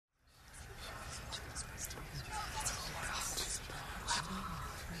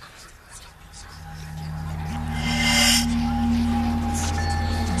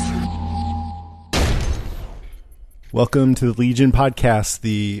Welcome to the Legion podcast,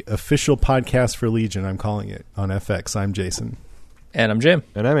 the official podcast for Legion, I'm calling it, on FX. I'm Jason. And I'm Jim.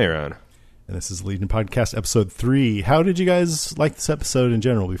 And I'm A.Ron. And this is Legion Podcast, episode 3. How did you guys like this episode in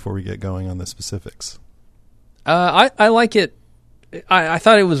general before we get going on the specifics? I like it. I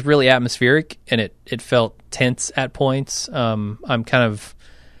thought it was really atmospheric, and it felt tense at points. I'm kind of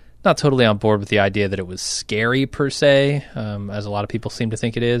not totally on board with the idea that it was scary per se, as a lot of people seem to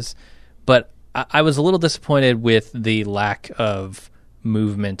think it is. But I was a little disappointed with the lack of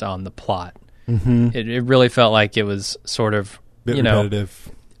movement on the plot. Mm-hmm. It really felt like it was sort of,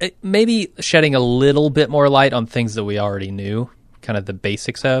 repetitive. Maybe shedding a little bit more light on things that we already knew, kind of the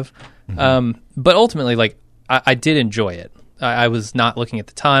basics of. Mm-hmm. But ultimately, like, I did enjoy it. I was not looking at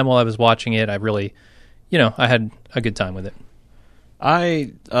the time while I was watching it. I really, I had a good time with it.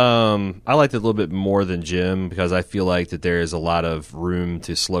 I liked it a little bit more than Jim because I feel like that there is a lot of room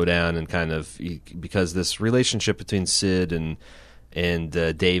to slow down and kind of, because this relationship between Sid and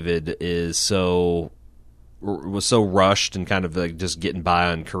David was so rushed and kind of like just getting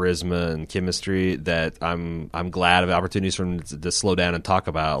by on charisma and chemistry that I'm glad of opportunities for them to slow down and talk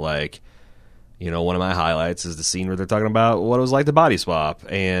about, like, one of my highlights is the scene where they're talking about what it was like to body swap,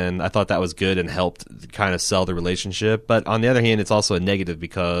 and I thought that was good and helped kind of sell the relationship. But on the other hand, it's also a negative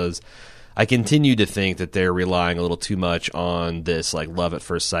because I continue to think that they're relying a little too much on this like love at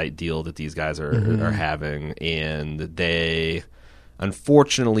first sight deal that these guys are having, and they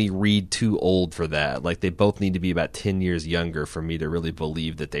unfortunately read too old for that. Like, they both need to be about 10 years younger for me to really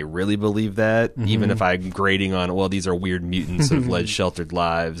believe that they really believe that, even if I'm grading on, well, these are weird mutants who've led sheltered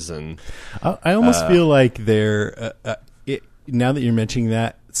lives. And I almost feel like they're, now that you're mentioning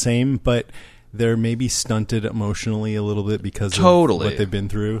that, same, but they're maybe stunted emotionally a little bit because of what they've been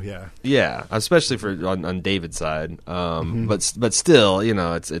through. Yeah, especially on David's side. But still,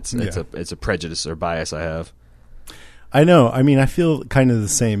 it's a prejudice or bias I have. I know. I mean, I feel kind of the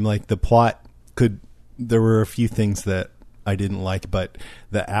same. Like, the plot there were a few things that I didn't like, but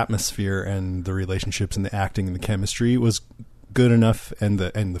the atmosphere and the relationships and the acting and the chemistry was good enough, and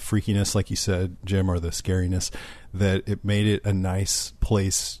the freakiness, like you said, Jim, or the scariness, that it made it a nice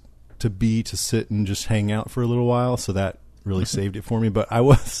place to sit and just hang out for a little while. So that really saved it for me. But I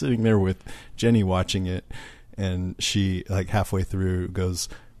was sitting there with Jenny watching it, and she, like, halfway through goes,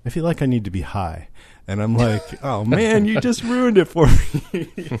 I feel like I need to be high. And I'm like, oh, man, you just ruined it for me.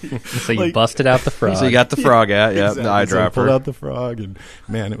 So you busted out the frog. So you got the frog out, yeah, exactly. The eyedropper. So I pulled out the frog, and,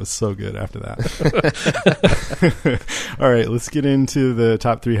 man, it was so good after that. All right, let's get into the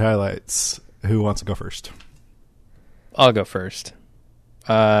top 3 highlights. Who wants to go first? I'll go first.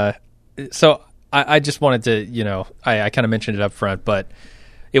 So I just wanted to, I kind of mentioned it up front, but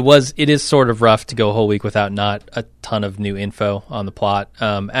it is sort of rough to go a whole week without not a ton of new info on the plot.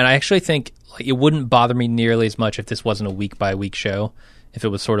 And I actually think, like, it wouldn't bother me nearly as much if this wasn't a week-by-week show, if it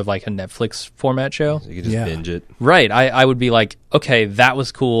was sort of like a Netflix format show. So you could just binge it. Right. I would be like, okay, that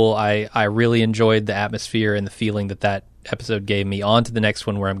was cool. I really enjoyed the atmosphere and the feeling that episode gave me. On to the next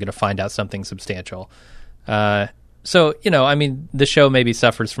one where I'm going to find out something substantial. So, I mean, the show maybe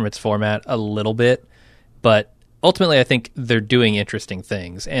suffers from its format a little bit, but ultimately I think they're doing interesting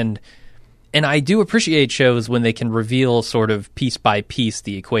things. And I do appreciate shows when they can reveal sort of piece by piece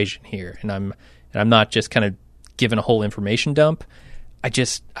the equation here. And I'm not just kind of given a whole information dump. I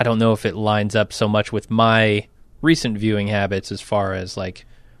don't know if it lines up so much with my recent viewing habits as far as, like,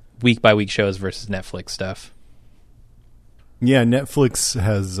 week by week shows versus Netflix stuff. Yeah, Netflix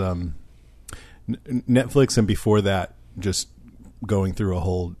has Netflix, and before that, just going through a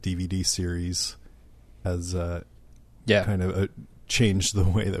whole DVD series has kind of changed the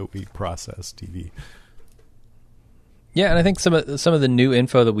way that we process TV. Yeah, and I think some of the new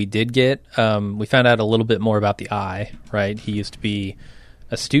info that we did get, we found out a little bit more about the Eye, right? He used to be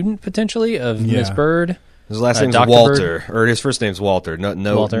a student, potentially, of Miss Bird. His last name's Dr. Walter, Bird. or his first name's Walter.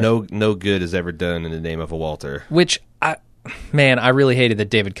 Walter. No good is ever done in the name of a Walter. Which, I really hated that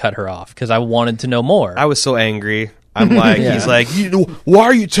David cut her off, because I wanted to know more. I was so angry. I'm like, He's like, why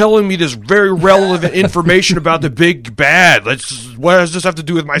are you telling me this very relevant information about the big bad? What does this have to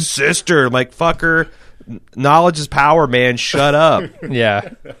do with my sister? I'm like, fucker, knowledge is power, man. Shut up.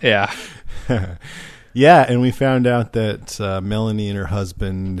 Yeah. Yeah, and we found out that Melanie and her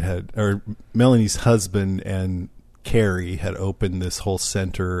husband Melanie's husband and Carrie had opened this whole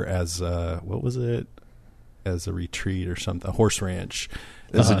center as what was it? As a retreat or something, a horse ranch.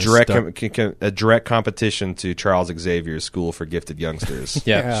 It's a direct competition to Charles Xavier's School for Gifted Youngsters.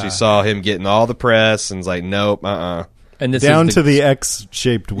 Yeah. She saw him getting all the press and was like, nope, And this down is to the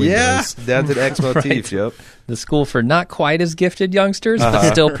X-shaped windows. Yeah, down to the X motif. Right. Yep. The school for not quite as gifted youngsters,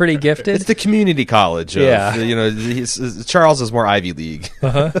 but still pretty gifted. It's the community college. Yeah. Charles is more Ivy League.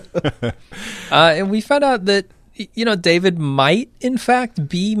 And we found out that, David might, in fact,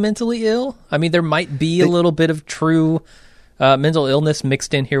 be mentally ill. I mean, there might be a little bit of true mental illness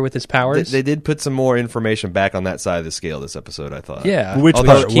mixed in here with his powers. They did put some more information back on that side of the scale this episode, I thought. Yeah. Which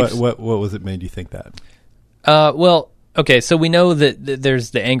Although part? it keeps- What was it made you think that? Okay, so we know that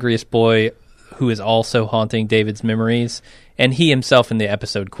there's the angriest boy who is also haunting David's memories, and he himself in the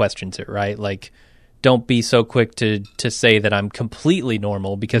episode questions it, right? Like, don't be so quick to say that I'm completely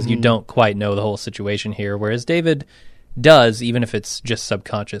normal because you don't quite know the whole situation here, whereas David does, even if it's just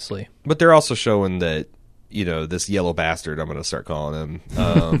subconsciously. But they're also showing that, this yellow bastard, I'm going to start calling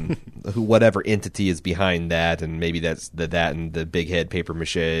him, whatever entity is behind that, and maybe that's that and the big head paper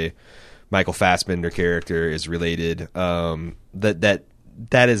mache Michael Fassbender character is related.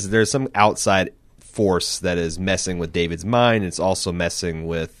 There's some outside force that is messing with David's mind. It's also messing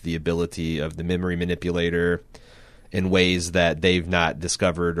with the ability of the memory manipulator in ways that they've not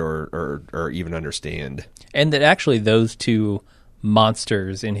discovered or even understand. And that actually those two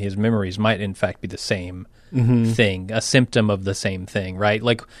monsters in his memories might in fact be the same thing, a symptom of the same thing, right?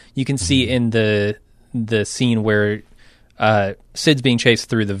 Like you can see in the scene where Sid's being chased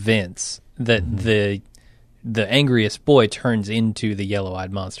through the vents that the angriest boy turns into the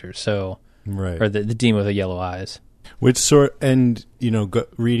yellow-eyed monster. So, right, or the demon with the yellow eyes. Which sort, and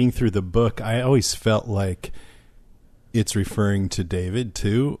reading through the book, I always felt like it's referring to David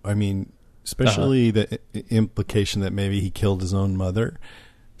too. I mean, especially the implication that maybe he killed his own mother.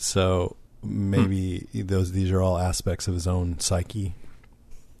 So maybe these are all aspects of his own psyche.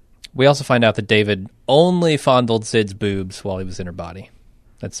 We also find out that David only fondled Sid's boobs while he was in her body.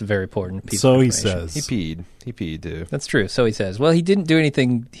 That's a very important piece of information. So he says. He peed too. That's true. So he says. Well, he didn't do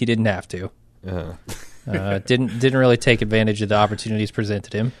anything he didn't have to. Didn't really take advantage of the opportunities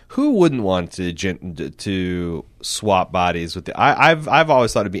presented him. Who wouldn't want to swap bodies with the? I've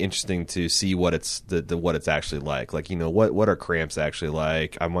always thought it'd be interesting to see what it's what it's actually like. Like what are cramps actually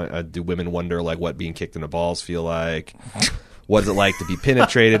like? Do women wonder like what being kicked in the balls feel like? What is it like to be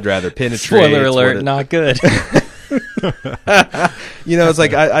penetrated? Rather penetrate. Spoiler alert! Not good. It's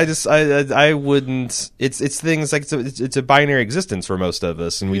like I wouldn't. It's things like it's a binary existence for most of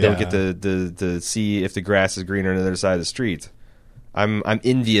us, and we don't get to see if the grass is greener on the other side of the street. I'm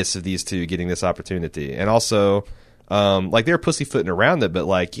envious of these two getting this opportunity, and also like they're pussyfooting around it, but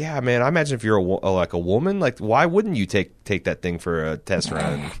like yeah, man, I imagine if you're a woman, like why wouldn't you take that thing for a test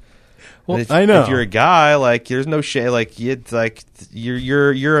run? Well, I know if you're a guy, like there's no shame. Like you're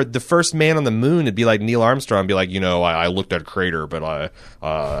the first man on the moon. It'd be like Neil Armstrong. Be like, I looked at a crater, but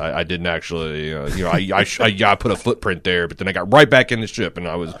I didn't actually. I put a footprint there, but then I got right back in the ship, and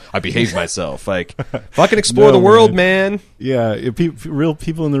I behaved myself. Like fucking explore the world, man. Yeah, real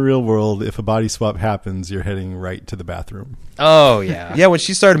people in the real world. If a body swap happens, you're heading right to the bathroom. Oh yeah, yeah. When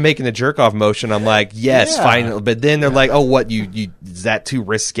she started making the jerk off motion, I'm like, yes, finally. But then they're like, oh, what you is that too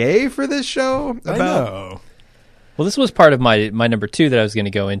risque for this show? I know. Well, this was part of my number 2 that I was going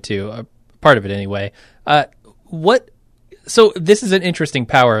to go into. Part of it anyway. So this is an interesting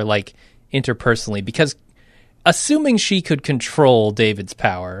power, like interpersonally, because assuming she could control David's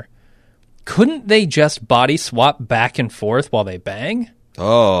power, couldn't they just body swap back and forth while they bang?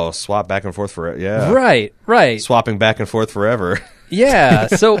 Oh, swap back and forth forever. Yeah. Right. Swapping back and forth forever. Yeah.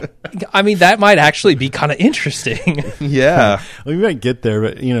 So, I mean, that might actually be kind of interesting. Yeah. Well, we might get there,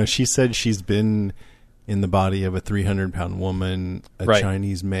 but, she said she's been in the body of a 300-pound woman, a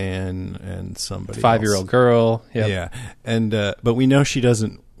Chinese man, and somebody 5-year-old girl. Yep. Yeah. And, but we know she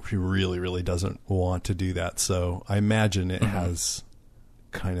really, really doesn't want to do that. So I imagine it has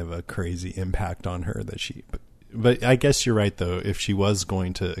kind of a crazy impact on her that but I guess you're right, though. If she was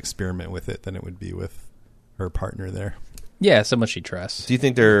going to experiment with it, then it would be with her partner there. Yeah, someone she trusts. Do you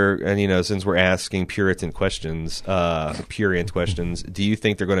think since we're asking prurient questions, do you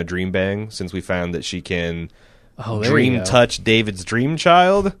think they're going to dream bang since we found that she can dream touch David's dream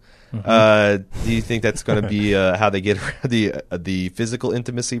child? Do you think that's going to be how they get the physical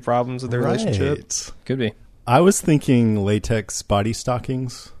intimacy problems of their relationship? Could be. I was thinking latex body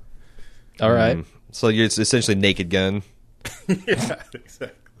stockings. All right. So it's essentially Naked Gun. Yeah, exactly.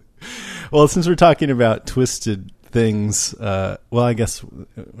 Well, since we're talking about twisted things, I guess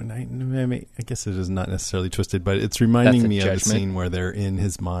it is not necessarily twisted, but it's reminding me of a scene where they're in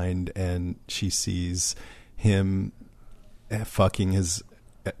his mind and she sees him fucking his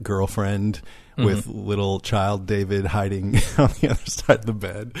girlfriend with little child David hiding on the other side of the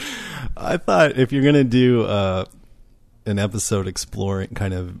bed. I thought if you're going to do an episode exploring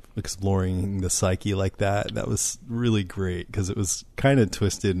the psyche like that. That was really great because it was kind of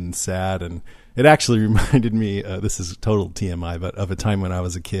twisted and sad, and it actually reminded me, this is total TMI, but of a time when I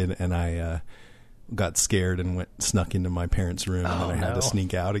was a kid and I got scared and snuck into my parents' room, and then I had to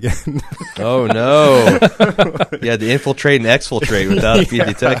sneak out again. Oh no. You had to infiltrate and exfiltrate without being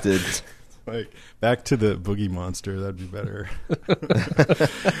detected. Like, back to the boogie monster, that'd be better.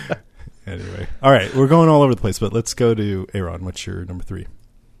 Anyway, all right, we're going all over the place, but let's go to A.Ron. What's your number 3?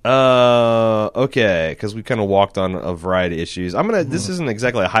 Okay, because we kind of walked on a variety of issues. This isn't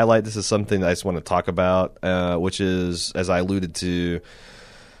exactly a highlight. This is something that I just want to talk about, which is, as I alluded to,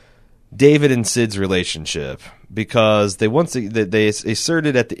 David and Sid's relationship, because they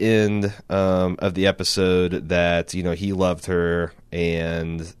asserted at the end of the episode that he loved her,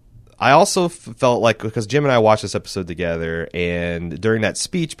 and I also felt like, because Jim and I watched this episode together, and during that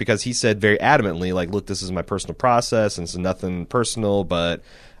speech, because he said very adamantly, like, look, this is my personal process, and it's nothing personal, but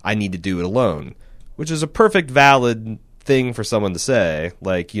I need to do it alone, which is a perfect valid thing for someone to say.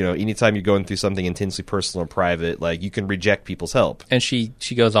 Like, anytime you're going through something intensely personal or private, like, you can reject people's help. And she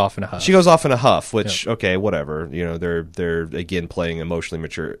goes off in a huff. She goes off in a huff, which, okay, whatever. They're again playing emotionally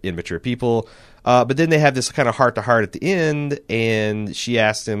immature people. But then they have this kind of heart-to-heart at the end, and she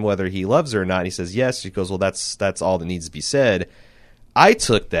asked him whether he loves her or not, and he says yes. She goes, well, that's all that needs to be said. I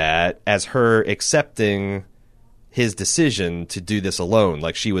took that as her accepting his decision to do this alone.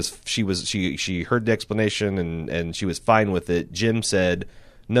 Like, she heard the explanation and she was fine with it. Jim said,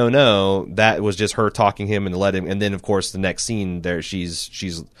 no, that was just her talking him and let him. And then, of course, the next scene there, she's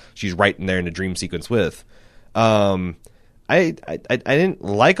right in there in the dream sequence with. I didn't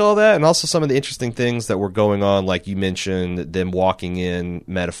like all that, and also some of the interesting things that were going on, like you mentioned, them walking in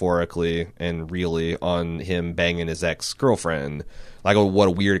metaphorically and really on him banging his ex-girlfriend. Like, what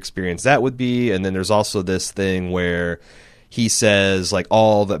a weird experience that would be. And then there's also this thing where he says, like,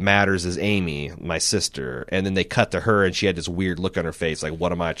 all that matters is Amy, my sister. And then they cut to her, and she had this weird look on her face, like,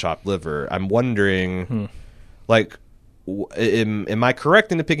 what am I, chopped liver? I'm wondering, like, am I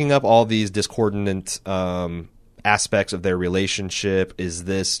correct into picking up all these discordant aspects of their relationship? Is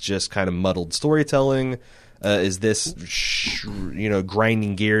this just kind of muddled storytelling? Is this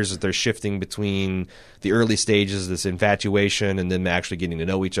grinding gears as they're shifting between the early stages of this infatuation and then actually getting to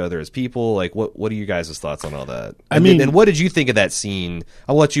know each other as people? Like, what are you guys' thoughts on all that? And what did you think of that scene?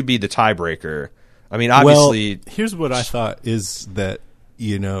 I'll let you be the tiebreaker. I mean, obviously, well, here's what I thought is that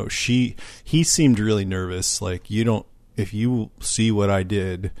he seemed really nervous. Like, if you see what I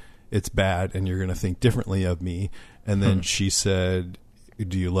did, it's bad, and you're going to think differently of me. And then she said,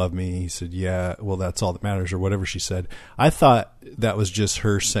 do you love me? He said, yeah, well, that's all that matters, or whatever she said. I thought that was just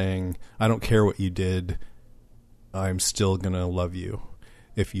her saying, I don't care what you did, I'm still going to love you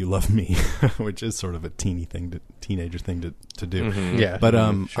if you love me, which is sort of a teenager thing to do. Mm-hmm. Yeah. But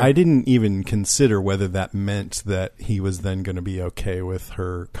sure. I didn't even consider whether that meant that he was then going to be okay with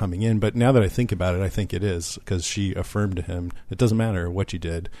her coming in. But now that I think about it, I think it is, because she affirmed to him, it doesn't matter what you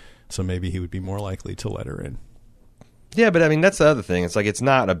did. So maybe he would be more likely to let her in. Yeah, but I mean, that's the other thing. It's like, it's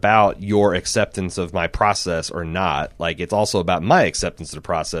not about your acceptance of my process or not. Like, it's also about my acceptance of the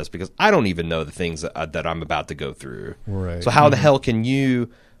process, because I don't even know the things that I'm about to go through. Right. So how the hell can you,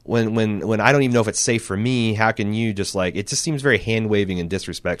 when I don't even know if it's safe for me, how can you just, like, it just seems very hand-waving and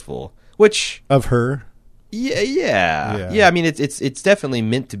disrespectful. Which, of her? Yeah. I mean, it's definitely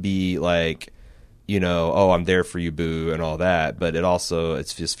meant to be like, oh, I'm there for you, boo, and all that. But it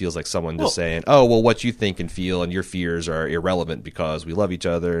just feels like someone just saying, oh, well, what you think and feel and your fears are irrelevant because we love each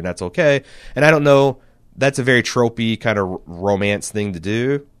other, and that's okay. And I don't know, that's a very tropey kind of romance thing to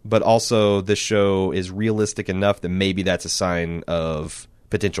do. But also, this show is realistic enough that maybe that's a sign of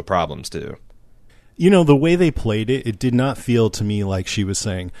potential problems, too. The way they played it, it did not feel to me like she was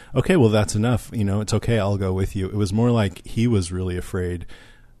saying, okay, well, that's enough. It's okay, I'll go with you. It was more like he was really afraid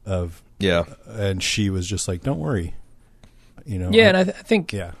of... Yeah, and she was just like, "Don't worry," Yeah, and I think,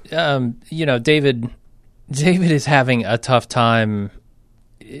 David is having a tough time,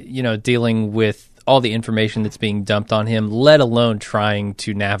 dealing with all the information that's being dumped on him, let alone trying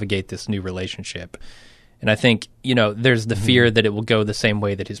to navigate this new relationship. And I think, there's the fear that it will go the same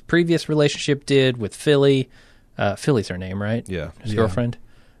way that his previous relationship did with Philly. Philly's her name, right? Yeah, his girlfriend.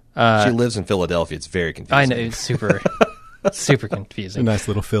 She lives in Philadelphia. It's very confusing. I know, it's super, super confusing. A nice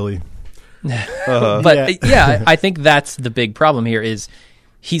little Philly. But I think that's the big problem here is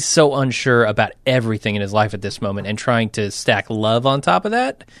he's so unsure about everything in his life at this moment, and trying to stack love on top of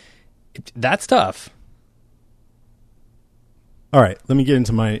that, that's tough. All right, let me get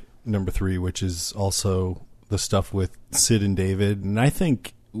into my number 3, which is also the stuff with Sid and David. And I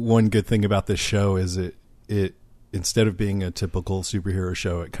think one good thing about this show is it instead of being a typical superhero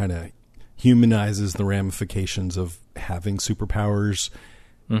show, it kind of humanizes the ramifications of having superpowers,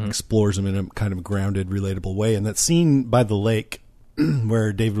 explores them in a kind of grounded, relatable way. And that scene by the lake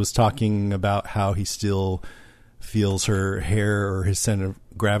where David was talking about how he still feels her hair or his center of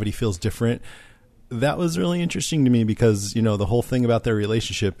gravity feels different, that was really interesting to me because, you know, the whole thing about their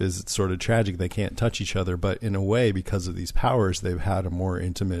relationship is it's sort of tragic. They can't touch each other, but in a way, because of these powers, they've had a more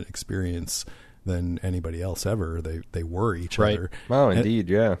intimate experience than anybody else ever. They were each other. Oh, indeed,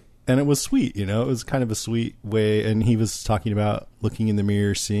 yeah. And it was sweet, you know, it was kind of a sweet way. And he was talking about looking in the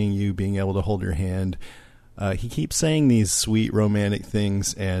mirror, seeing you, being able to hold your hand. He keeps saying these sweet romantic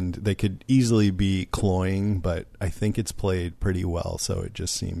things, and they could easily be cloying, but I think it's played pretty well. So it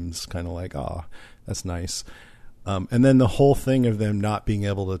just seems kind of like, oh, that's nice. And then the whole thing of them not being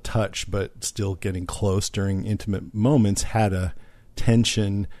able to touch, but still getting close during intimate moments had a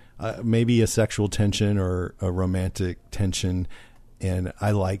tension, maybe a sexual tension or a romantic tension. And I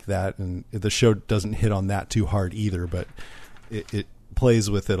like that. And the show doesn't hit on that too hard either, but it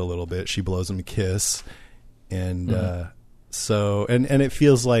plays with it a little bit. She blows him a kiss. And so it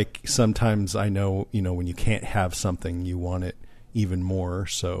feels like sometimes I know, you know, when you can't have something, you want it even more.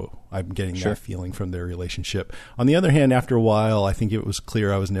 So I'm getting that feeling from their relationship. On the other hand, after a while, I think it was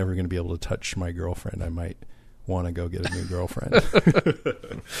clear I was never going to be able to touch my girlfriend. I might want to go get a new girlfriend.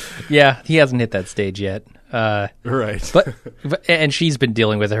 Yeah, he hasn't hit that stage yet. Right. But and she's been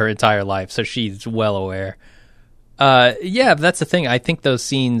dealing with it her entire life, so she's well aware. Yeah, that's the thing. I think those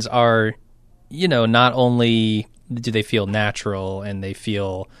scenes are, you know, not only do they feel natural and they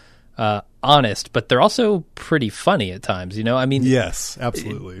feel honest, but they're also pretty funny at times, you know? I mean, yes,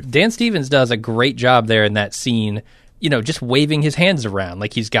 absolutely. Dan Stevens does a great job there in that scene, you know, just waving his hands around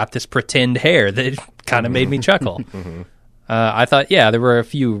like he's got this pretend hair that kind of made me chuckle. I thought, yeah, there were a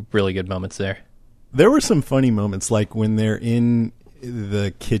few really good moments there. There were some funny moments, like when they're in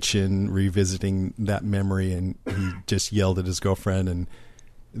the kitchen revisiting that memory and he just yelled at his girlfriend and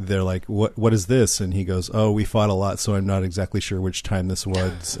they're like, what is this? And he goes, oh, we fought a lot, so I'm not exactly sure which time this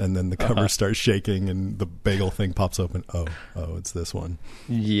was. And then the cover starts shaking and the bagel thing pops open. Oh, it's this one.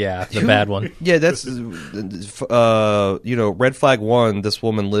 Yeah, the bad one. Yeah, that's, you know, red flag one, this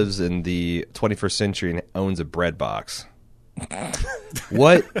woman lives in the 21st century and owns a bread box.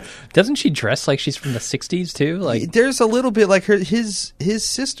 What? Doesn't she dress like she's from the 60s too? Like, there's a little bit like his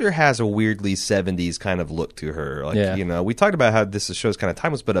sister has a weirdly 70s kind of look to her. Like, yeah. You know, we talked about how this show's kind of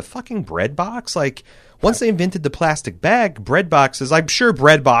timeless, but a fucking bread box, like, once they invented the plastic bag, bread boxes, I'm sure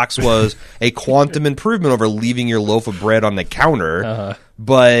bread box was a quantum improvement over leaving your loaf of bread on the counter,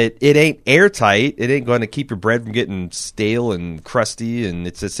 but it ain't airtight. It ain't going to keep your bread from getting stale and crusty, and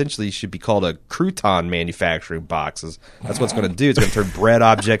it's essentially should be called a crouton manufacturing box. That's what it's going to do. It's going to turn bread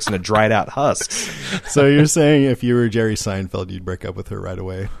objects into dried out husks. So you're saying if you were Jerry Seinfeld, you'd break up with her right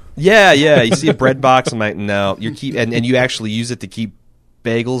away? Yeah. You see a bread box, I'm like, no. And you actually use it to keep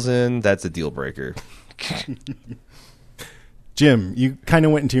bagels in, that's a deal breaker. Jim, you kind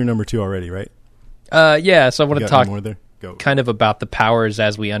of went into your number 2 already, right? Yeah, so I want to talk more there? Go. kind of about the powers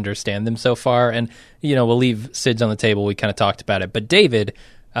as we understand them so far. And, you know, we'll leave Sid's on the table. We kind of talked about it. But David,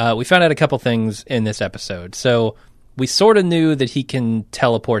 we found out a couple things in this episode. So we sort of knew that he can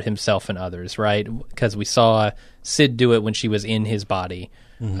teleport himself and others, right? Because we saw Sid do it when she was in his body.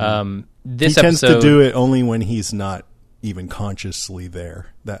 Mm-hmm. This he tends episode, to do it only when he's not even consciously there.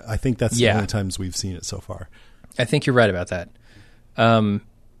 I think that's the only times we've seen it so far. I think you're right about that.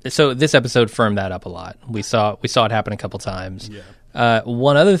 So this episode firmed that up a lot. We saw it happen a couple times. Yeah.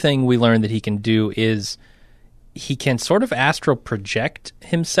 One other thing we learned that he can do is he can sort of astral project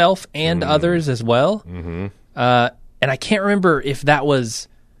himself and others as well. Mm-hmm. And I can't remember if that was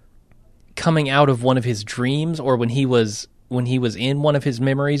coming out of one of his dreams or when he was in one of his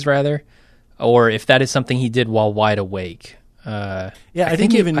memories, rather, or if that is something he did while wide awake. I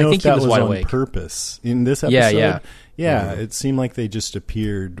didn't even know if that was on purpose in this episode. Yeah, it seemed like they just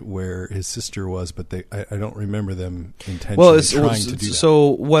appeared where his sister was, but I don't remember them intentionally trying to do that. So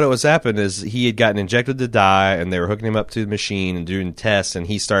what was happened is he had gotten injected to die, and they were hooking him up to the machine and doing tests, and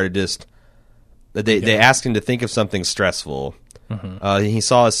he started just... They asked him to think of something stressful. Mm-hmm. He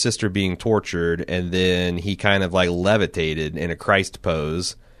saw his sister being tortured, and then he kind of like levitated in a Christ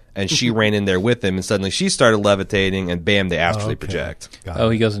pose, and she ran in there with him, and suddenly she started levitating, and bam, they astrally project.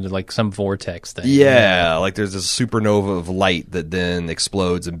 He goes into like some vortex thing. Yeah, like there's this supernova of light that then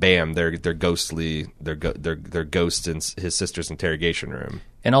explodes, and bam, they're ghostly. They're ghosts in his sister's interrogation room.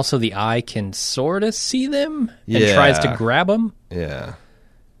 And also, the eye can sort of see them and tries to grab them.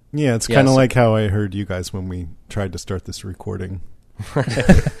 Yeah, it's kind of like how I heard you guys when we tried to start this recording.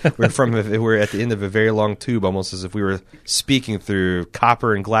 We're at the end of a very long tube, almost as if we were speaking through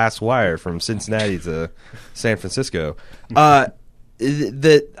copper and glass wire from Cincinnati to San Francisco. That's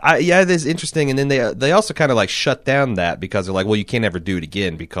interesting. And then they also kind of like shut down that because they're like, well, you can't ever do it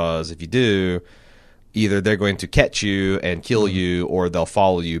again, because if you do, either they're going to catch you and kill you, or they'll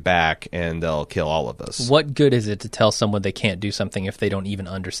follow you back and they'll kill all of us. What good is it to tell someone they can't do something if they don't even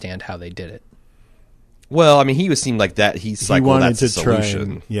understand how they did it? Well, I mean, he seemed like that. He's like, well, that's the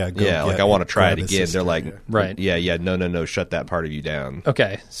solution. I want to try it again. sister, They're like, right. No, shut that part of you down.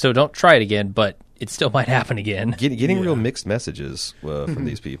 Okay, so don't try it again, but it still might happen again. Getting real mixed messages from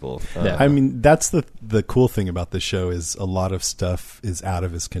these people. I mean, that's the cool thing about the show is a lot of stuff is out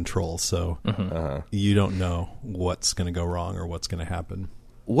of his control, so you don't know what's going to go wrong or what's going to happen.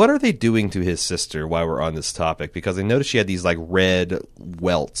 What are they doing to his sister while we're on this topic? Because I noticed she had these like red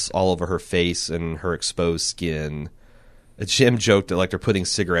welts all over her face and her exposed skin. Jim joked that like they're putting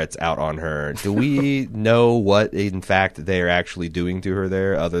cigarettes out on her. Do we know what in fact they are actually doing to her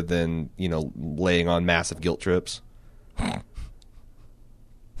there, other than, laying on massive guilt trips?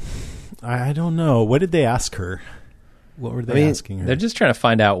 I don't know. What did they ask her? What were they asking her? They're just trying to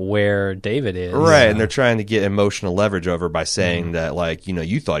find out where David is. Right, and they're trying to get emotional leverage over by saying that, like,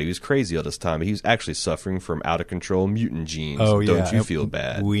 you thought he was crazy all this time, but he was actually suffering from out-of-control mutant genes. Don't you feel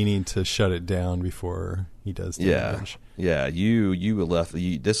bad? We need to shut it down before he does damage. Yeah, you left.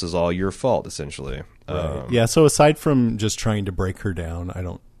 This is all your fault, essentially. Right. So aside from just trying to break her down, I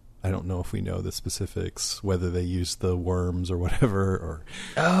don't know if we know the specifics, whether they use the worms or whatever.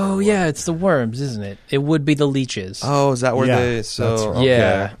 It's the worms, isn't it? It would be the leeches. Oh, is that where they? So that's right. okay.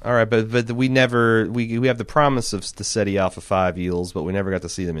 Yeah. All right, but we never we have the promise of the SETI Alpha 5 eels, but we never got to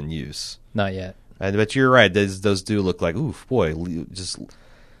see them in use. Not yet. But you're right; those do look like, oof, boy, just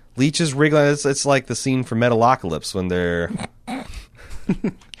leeches wriggling. It's like the scene from Metalocalypse when they're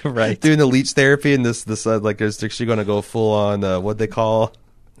right doing the leech therapy, and this like they're actually going to go full on what they call.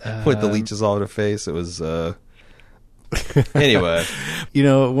 With the leeches all over her face. It was anyway.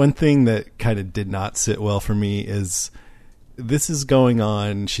 One thing that kind of did not sit well for me is this is going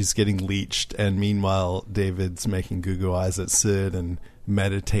on, she's getting leeched, and meanwhile David's making goo eyes at Sid and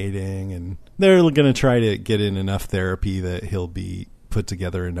meditating, and they're going to try to get in enough therapy that he'll be put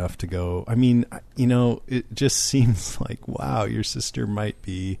together enough to go. I mean, it just seems like, wow, your sister might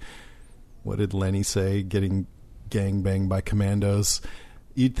be, what did Lenny say, getting gangbanged by commandos.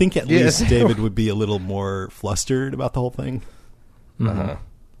 You'd think at least David would be a little more flustered about the whole thing. But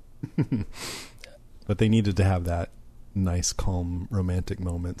they needed to have that nice, calm, romantic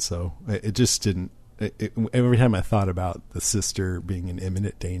moment. So it just didn't. Every time I thought about the sister being in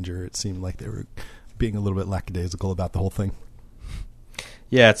imminent danger, it seemed like they were being a little bit lackadaisical about the whole thing.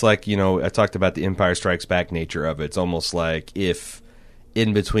 Yeah, it's like, I talked about the Empire Strikes Back nature of it. It's almost like if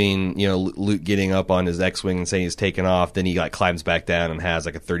in between, Luke getting up on his X-Wing and saying he's taken off, then he like climbs back down and has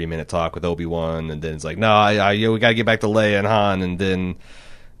like a 30-minute talk with Obi-Wan, and then it's like, no, we got to get back to Leia and Han, and then,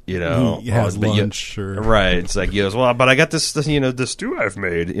 he has lunch. Right. It's like, he goes, well, but I got this the stew I've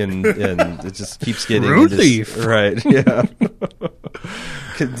made, and it just keeps getting... Root leaf. Right, yeah.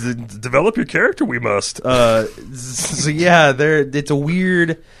 Develop your character, we must. So yeah, it's a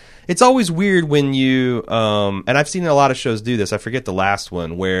weird... It's always weird when you, and I've seen a lot of shows do this. I forget the last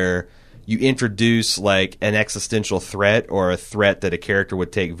one where you introduce like an existential threat or a threat that a character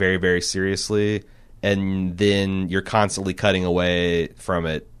would take very, very seriously, and then you're constantly cutting away from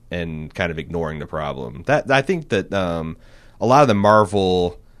it and kind of ignoring the problem. I think that a lot of the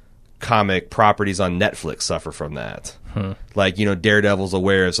Marvel comic properties on Netflix suffer from that. Like, Daredevil's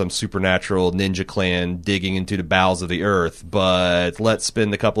aware of some supernatural ninja clan digging into the bowels of the earth, but let's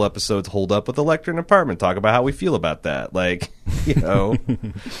spend a couple episodes holed up with Electra in an apartment, talk about how we feel about that. Like,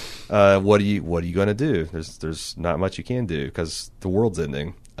 what are you going to do? There's not much you can do because the world's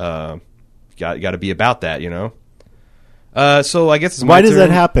ending. You got to be about that, So I guess it's why does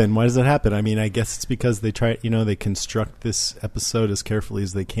that happen? I mean, I guess it's because they try, they construct this episode as carefully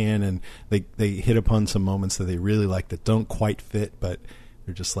as they can, and they hit upon some moments that they really like that don't quite fit, but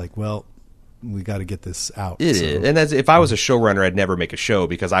they're just like, well, we got to get this out. It is. And if I was a showrunner, I'd never make a show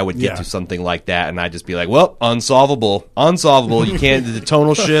because I would get to something like that, and I'd just be like, well, unsolvable. You can't, the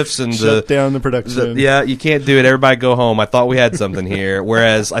tonal shifts and shut down the production. You can't do it. Everybody go home. I thought we had something here.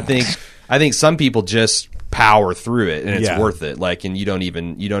 Whereas I think some people just power through it, and it's Yeah. worth it. Like, and you don't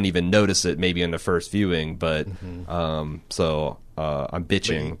even notice it maybe in the first viewing, but I'm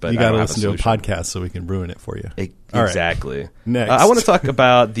bitching, but you I got to don't have listen to a solution. podcast so we can ruin it for you. All right. Exactly. Next. I want to talk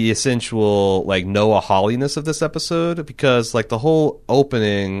about the essential like Noah Hawley-ness of this episode, because like the whole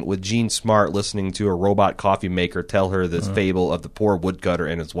opening with Gene Smart listening to a robot coffee maker tell her this fable of the poor woodcutter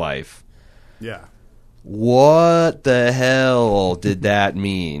and his wife. Yeah. What the hell did that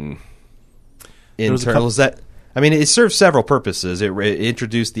mean? In terms that, I mean, it served several purposes. It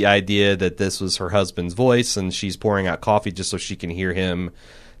introduced the idea that this was her husband's voice, and she's pouring out coffee just so she can hear him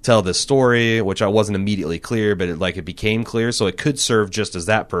tell this story, which I wasn't immediately clear, but it became clear. So it could serve just as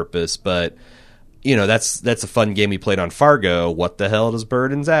that purpose. But you know, that's a fun game we played on Fargo. What the hell does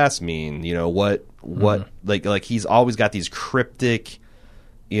Burden's ass mean? You know, what like he's always got these cryptic,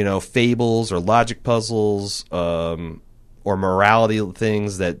 you know, fables or logic puzzles, or morality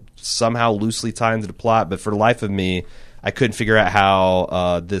things that somehow loosely tie into the plot. But for the life of me, I couldn't figure out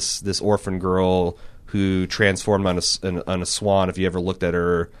how this orphan girl who transformed on a swan, if you ever looked at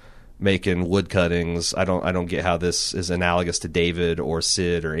her making wood cuttings, I don't get how this is analogous to David or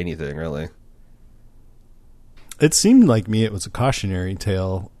Sid or anything, really. It seemed like me it was a cautionary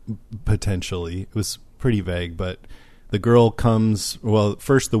tale, potentially. It was pretty vague, but the girl comes, well,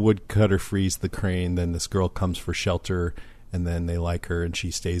 first the woodcutter frees the crane, then this girl comes for shelter, and then they like her, and she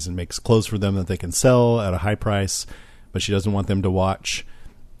stays and makes clothes for them that they can sell at a high price, but she doesn't want them to watch.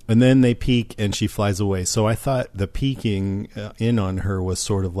 And then they peek, and she flies away. So I thought the peeking in on her was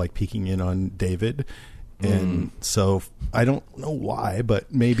sort of like peeking in on David. And so I don't know why,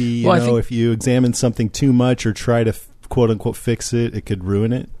 but maybe, you know, if you examine something too much or try to quote-unquote fix it, it could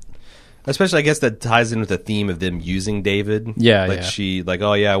ruin it. Especially, I guess that ties in with the theme of them using David. Yeah, like she, like,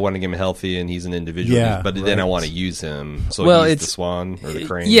 oh yeah, I want to get him healthy, and he's an individual. Yeah, but then I want to use him. So well, he's it's the swan or the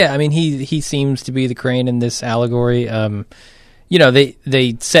crane. Yeah, I mean, he seems to be the crane in this allegory. You know,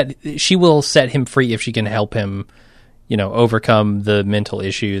 she will set him free if she can help him, you know, overcome the mental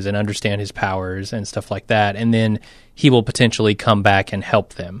issues and understand his powers and stuff like that, and then he will potentially come back and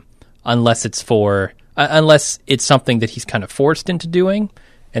help them, unless it's something that he's kind of forced into doing.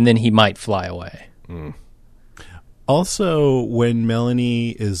 And then he might fly away. Also, when Melanie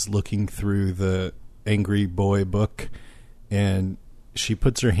is looking through the Angry Boy book and she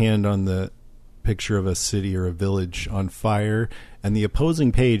puts her hand on the picture of a city or a village on fire, and the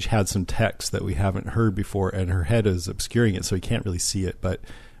opposing page had some text that we haven't heard before, and her head is obscuring it, so you can't really see it, but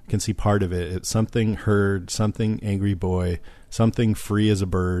you can see part of it. It's something heard, something Angry Boy, something free as a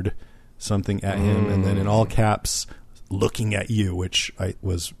bird, something at him, and then in all caps, looking at you, which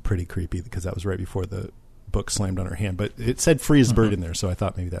was pretty creepy because that was right before the book slammed on her hand. But it said free as a bird in there, so I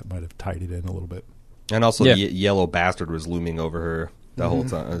thought maybe that might have tied it in a little bit. And also the yellow bastard was looming over her the whole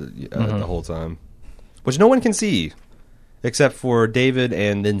time, which no one can see except for David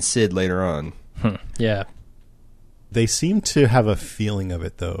and then Sid later on. Yeah. They seem to have a feeling of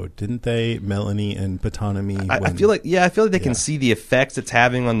it, though, didn't they? Melanie and Patanomy. I feel like they can see the effects it's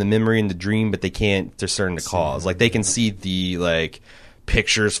having on the memory and the dream, but they can't discern the cause. Like they can see the like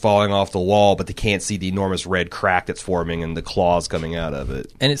pictures falling off the wall, but they can't see the enormous red crack that's forming and the claws coming out of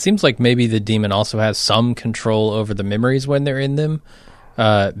it. And it seems like maybe the demon also has some control over the memories when they're in them,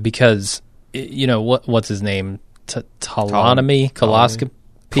 because you know what's his name, Talonomy, colonoscopy.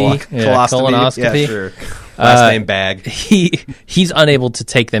 Colonoscopy. Yeah, sure. Last name Bag. He's unable to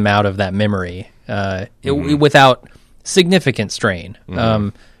take them out of that memory without significant strain.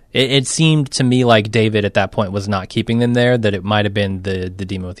 It seemed to me like David at that point was not keeping them there, that it might have been the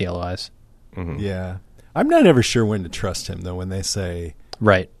demon with yellow eyes. Yeah. I'm not ever sure when to trust him, though, when they say,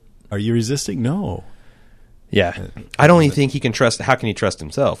 right, are you resisting? No. Yeah. I don't even think he can trust. How can he trust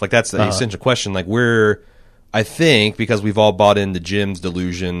himself? Like that's the essential question. Like I think because we've all bought into Jim's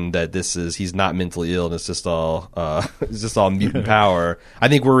delusion that he's not mentally ill and it's just all mutant power. I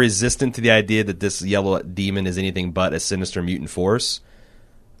think we're resistant to the idea that this yellow demon is anything but a sinister mutant force.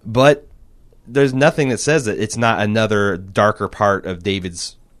 But there's nothing that says that it's not another darker part of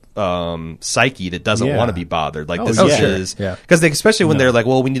David's psyche that doesn't want to be bothered. Like this is because especially when they're like,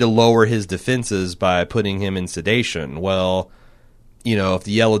 well, we need to lower his defenses by putting him in sedation. Well, you know, if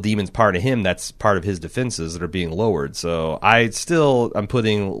the yellow demon's part of him, that's part of his defenses that are being lowered. So I'm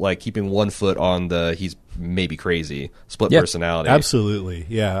putting like keeping one foot on the he's maybe crazy split personality. Absolutely,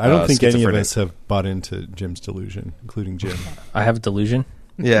 yeah. I don't think any of us have bought into Jim's delusion, including Jim. I have a delusion.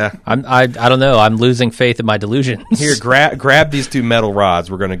 Yeah, I don't know. I'm losing faith in my delusions. Here, grab these two metal rods.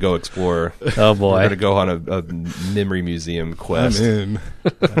 We're going to go explore. Oh boy, we're going to go on a memory museum quest. I'm in.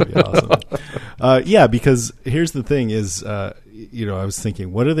 That'd be awesome. Yeah, because here's the thing: is I was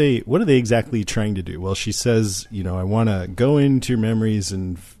thinking, what are they exactly trying to do? Well, she says, I want to go into your memories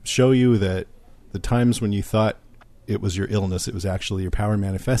and show you that the times when you thought it was your illness, it was actually your power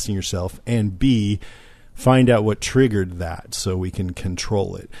manifesting yourself, and B, find out what triggered that so we can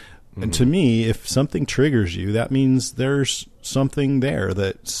control it. Mm-hmm. And to me, if something triggers you, that means there's something there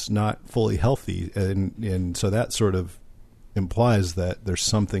that's not fully healthy. And so that sort of implies that there's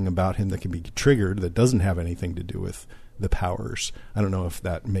something about him that can be triggered that doesn't have anything to do with the powers. I don't know if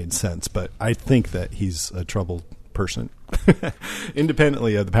that made sense, but I think that he's a troubled person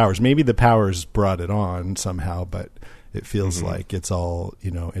independently of the powers. Maybe the powers brought it on somehow, but it feels like it's all,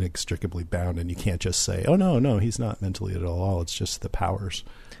 inextricably bound, and you can't just say, oh, no, he's not mentally at all. It's just the powers.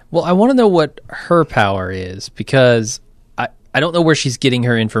 Well, I want to know what her power is, because I don't know where she's getting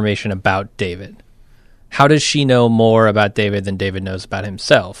her information about David. How does she know more about David than David knows about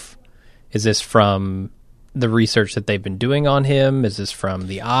himself? Is this from the research that they've been doing on him? Is this from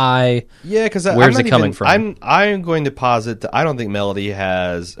the eye? Yeah, because where's it coming from? I'm going to posit that I don't think Melody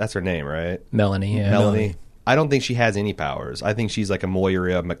has. That's her name, right? Melanie. Yeah. Melanie. I don't think she has any powers. I think she's like a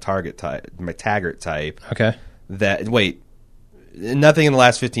Moira McTaggart type. Okay. Nothing in the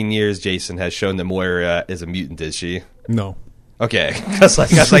last 15 years, Jason, has shown that Moira is a mutant, is she? No. Okay, because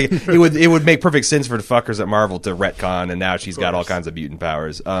it would make perfect sense for the fuckers at Marvel to retcon, and now she's got all kinds of mutant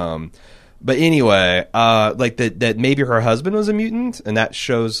powers. But anyway, that maybe her husband was a mutant, and that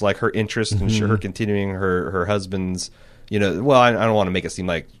shows like her interest in her continuing her husband's. Well, I don't want to make it seem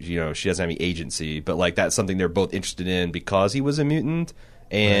like she doesn't have any agency, but like that's something they're both interested in because he was a mutant,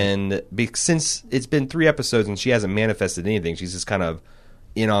 and since it's been 3 episodes and she hasn't manifested anything, she's just kind of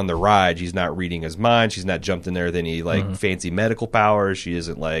in on the ride. She's not reading his mind. She's not jumped in there with any fancy medical powers. She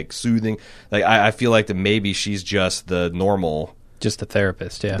isn't like soothing. Like I feel like that maybe she's just the normal, just a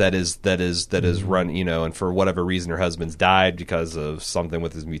therapist. Yeah, that is run. And for whatever reason, her husband's died because of something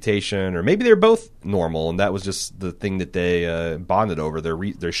with his mutation, or maybe they're both normal, and that was just the thing that they bonded over,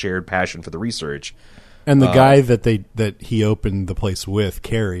 their shared passion for the research. And the guy that he opened the place with,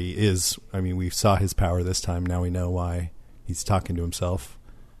 Carrie, is. I mean, we saw his power this time. Now we know why he's talking to himself.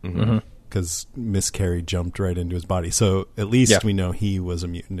 Because Miss Carrie jumped right into his body. So at least we know he was a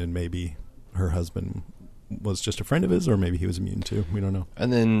mutant, and maybe her husband was just a friend of his, or maybe he was a mutant too. We don't know.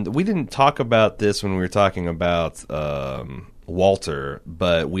 And then we didn't talk about this when we were talking about Walter,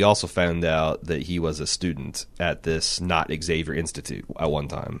 but we also found out that he was a student at this Not Xavier Institute at one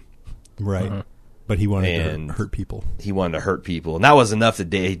time. Right. But he wanted to hurt people. He wanted to hurt people. And that was enough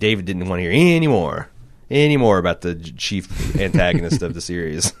that David didn't want to hear any more about the chief antagonist of the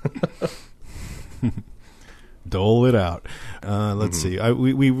series. Dole it out. Let's see.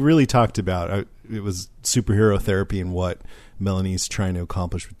 We really talked about it was superhero therapy and what Melanie's trying to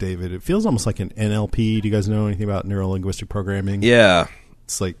accomplish with David. It feels almost like an NLP. Do you guys know anything about neuro-linguistic programming? Yeah.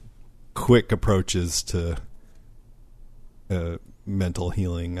 It's like quick approaches to mental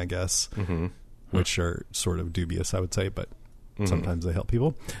healing, I guess, which are sort of dubious, I would say, but sometimes they help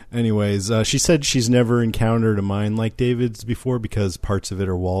people. Anyways, she said she's never encountered a mind like David's before because parts of it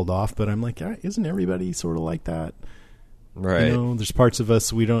are walled off. But I'm like, isn't everybody sort of like that? Right. There's parts of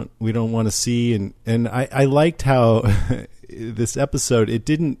us we don't want to see. And I liked how this episode, it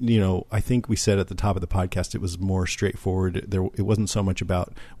didn't, I think we said at the top of the podcast, it was more straightforward. It wasn't so much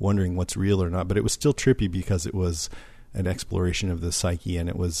about wondering what's real or not, but it was still trippy because it was an exploration of the psyche, and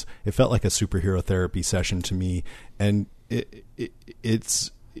it felt like a superhero therapy session to me. And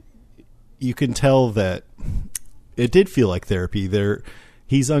it's you can tell that it did feel like therapy.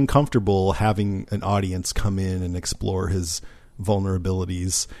 He's uncomfortable having an audience come in and explore his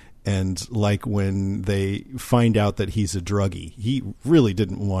vulnerabilities, and like when they find out that he's a druggie, he really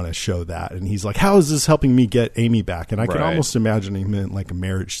didn't want to show that, and he's like, how is this helping me get Amy back? And I can almost imagine him in like a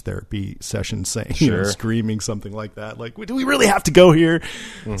marriage therapy session saying, screaming something like that, like, do we really have to go here?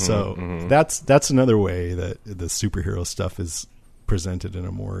 That's another way that the superhero stuff is presented in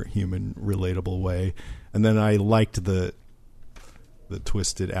a more human, relatable way. And then I liked the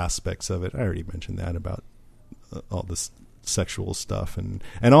twisted aspects of it. I already mentioned that about all this sexual stuff, and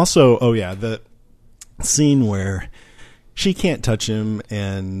also the scene where she can't touch him,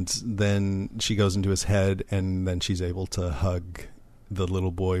 and then she goes into his head, and then she's able to hug the little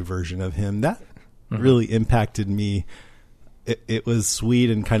boy version of him. That really impacted me. It was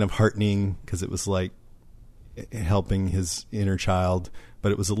sweet and kind of heartening because it was like helping his inner child,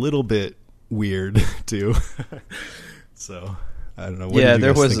 but it was a little bit weird too. So I don't know. What did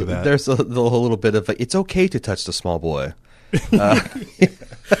you guys think of that? There's a little bit of it's okay to touch the small boy.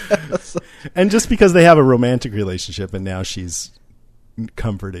 And just because they have a romantic relationship and now she's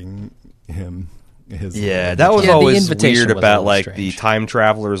comforting him, his. That was Yeah, the always invitation weird was a about little like strange. the time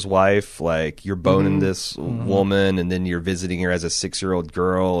traveler's wife. Like you're boning this woman, and then you're visiting her as a 6-year-old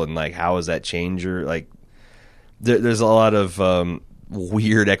girl, and like how does that change her? Like there's a lot of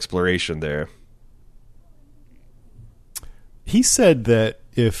weird exploration there. He said that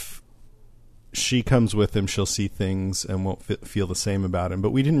if she comes with him, she'll see things and won't feel the same about him. But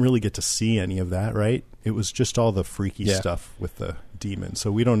we didn't really get to see any of that, right? It was just all the freaky stuff with the demon.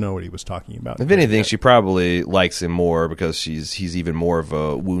 So we don't know what he was talking about. If anything, she probably likes him more because he's even more of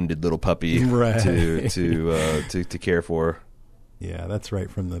a wounded little puppy Right. to care for. Yeah, that's right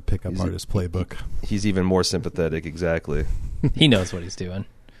from the Pickup Artist Playbook. He's even more sympathetic, exactly. He knows what he's doing.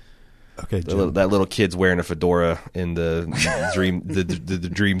 Okay, Jim. That little kid's wearing a fedora in the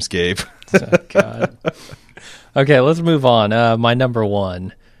dreamscape. Oh, God. Okay, let's move on. My number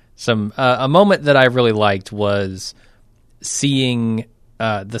one. A moment that I really liked was seeing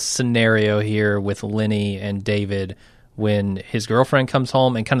the scenario here with Lenny and David when his girlfriend comes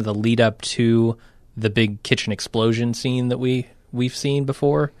home and kind of the lead up to the big kitchen explosion scene that we've seen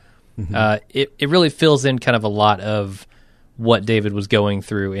before. Mm-hmm. It really fills in kind of a lot of what David was going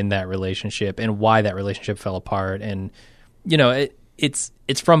through in that relationship and why that relationship fell apart. And, you know, it's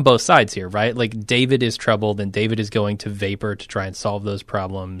from both sides here, right? Like David is troubled and David is going to vapor to try and solve those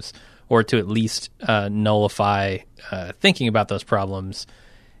problems or to at least nullify thinking about those problems.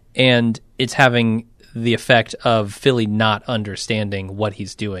 And it's having the effect of Philly not understanding what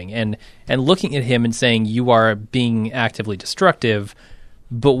he's doing and looking at him and saying, you are being actively destructive,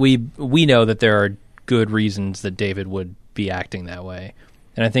 but we know that there are good reasons that David would be acting that way.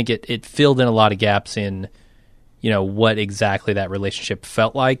 And I think it filled in a lot of gaps in, you know, what exactly that relationship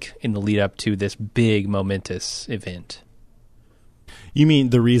felt like in the lead up to this big momentous event. You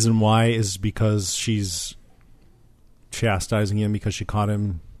mean the reason why is because she's chastising him because she caught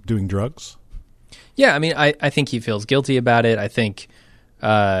him doing drugs? Yeah, I mean, I think he feels guilty about it. I think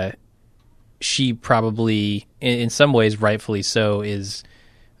she probably, in some ways, rightfully so, is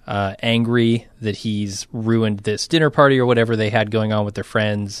angry that he's ruined this dinner party or whatever they had going on with their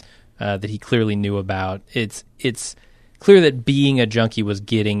friends that he clearly knew about. It's clear that being a junkie was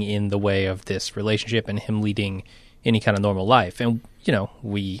getting in the way of this relationship and him leading any kind of normal life. And, you know,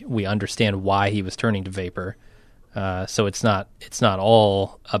 we understand why he was turning to vapor. So it's not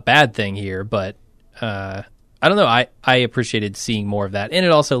all a bad thing here, but I don't know. I appreciated seeing more of that. And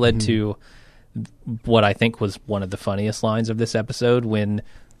it also led to what I think was one of the funniest lines of this episode when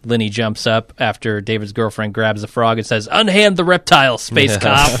Lenny jumps up after David's girlfriend grabs a frog and says, "Unhand the reptile, space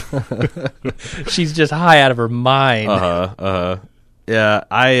cop." She's just high out of her mind.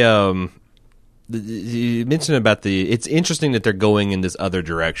 Yeah, you mentioned about it's interesting that they're going in this other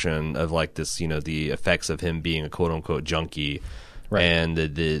direction of like this, you know, the effects of him being a quote unquote junkie. Right. And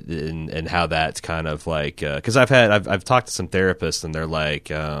and how that's kind of like, because I've talked to some therapists and they're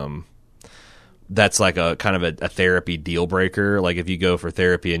like, that's like a kind of a therapy deal breaker. Like if you go for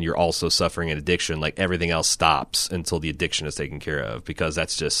therapy and you're also suffering an addiction, like everything else stops until the addiction is taken care of, because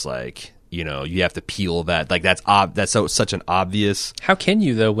that's just like, you know, you have to peel that. Like that's such an obvious. How can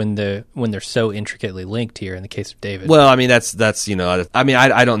you though when they're so intricately linked here in the case of David? Well, I mean that's you know, I mean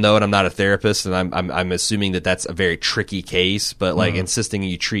I don't know, and I'm not a therapist, and I'm assuming that that's a very tricky case. But like insisting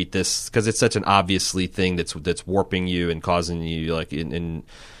you treat this because it's such an obviously thing that's warping you and causing you like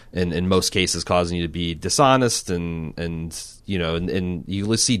in most cases causing you to be dishonest and you know and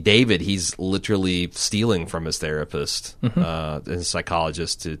you see David, he's literally stealing from his therapist and his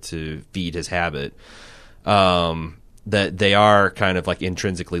psychologist to feed his habit. That they are kind of like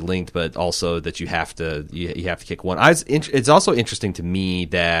intrinsically linked, but also that you have to kick one. It's also interesting to me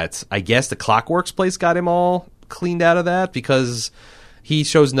that I guess the Clockworks place got him all cleaned out of that because he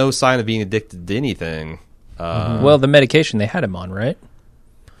shows no sign of being addicted to anything. Well, the medication they had him on, right?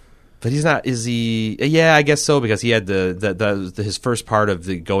 But he's not. Is he? Yeah, I guess so, because he had his first part of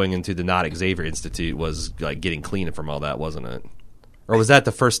the going into the Not Xavier Institute was like getting clean from all that, wasn't it? Or was that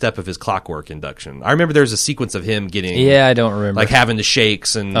the first step of his clockwork induction? I remember there was a sequence of him getting. Yeah, I don't remember. Like having the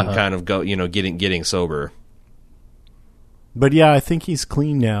shakes and kind of getting sober. But yeah, I think he's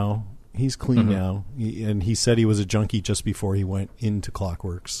clean now. He's clean now, and he said he was a junkie just before he went into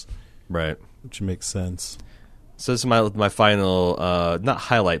Clockworks, right? Which makes sense. So this is my final, not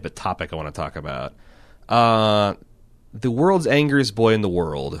highlight, but topic I want to talk about. The World's Angriest Boy in the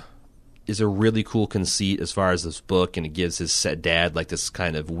World is a really cool conceit as far as this book, and it gives his dad like this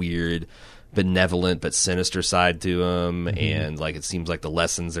kind of weird, benevolent but sinister side to him, and like it seems like the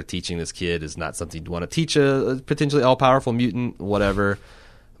lessons they're teaching this kid is not something you want to teach a potentially all-powerful mutant, whatever.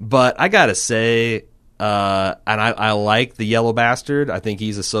 But I gotta say, And I like the yellow bastard. I think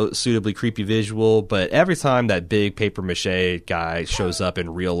he's a suitably creepy visual. But every time that big paper mache guy shows up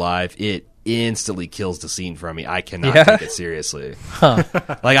in real life, it instantly kills the scene for me. I cannot take it seriously.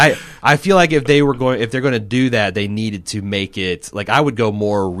 Like I feel like if they're going to do that, they needed to make it like, I would go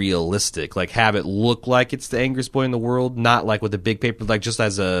more realistic, like have it look like it's the angriest boy in the world, not like with the big paper, like just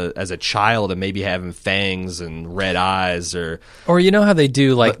as a child and maybe having fangs and red eyes or you know how they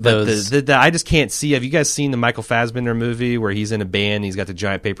do like those. I just can't see. Have you guys seen the Michael Fassbender movie where he's in a band? And he's got the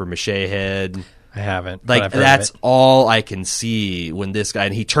giant paper mache head. I haven't. Like, that's all I can see when this guy,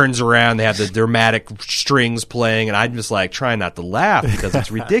 and he turns around, they have the dramatic strings playing, and I'm just like trying not to laugh because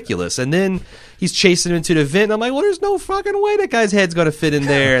it's ridiculous. And then he's chasing him into the vent, and I'm like, well, there's no fucking way that guy's head's going to fit in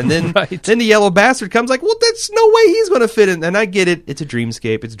there. And then, then the yellow bastard comes like, well, there's no way he's going to fit in. And I get it. It's a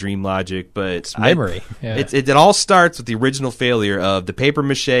dreamscape. It's dream logic, but it's memory. It all starts with the original failure of the paper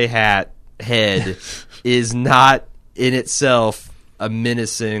mache head is not in itself a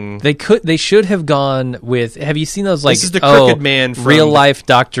menacing. They should have gone with. Have you seen those like this is the crooked man from real life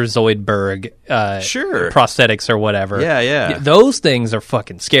Dr. Zoidberg sure prosthetics or whatever? Yeah. Those things are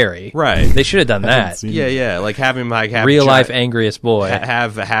fucking scary. Right. They should have done that. Yeah. Like have him like have real life angriest boy.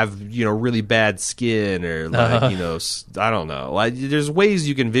 Have really bad skin or like I don't know. Like, there's ways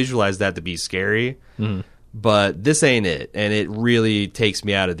you can visualize that to be scary. Mm-hmm. But this ain't it, and it really takes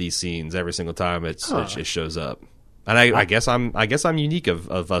me out of these scenes every single time it shows up. And I guess I'm unique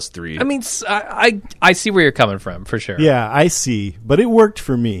of us three. I mean, I see where you're coming from for sure. Yeah, I see, but it worked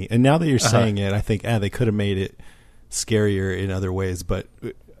for me. And now that you're saying it, I think they could have made it scarier in other ways, but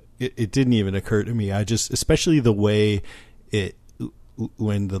it didn't even occur to me. Especially the way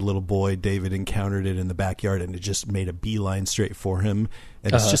when the little boy David encountered it in the backyard, and it just made a beeline straight for him,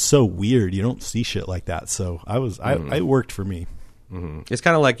 and it's just so weird. You don't see shit like that, so it worked for me. Mm-hmm. It's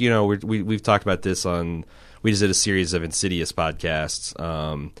kind of like we've talked about this on. We just did a series of Insidious podcasts.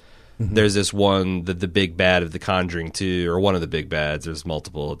 There's this one, the big bad of The Conjuring 2, or one of the big bads. There's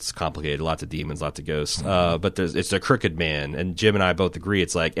multiple. It's complicated. Lots of demons, lots of ghosts. But it's a crooked man. And Jim and I both agree.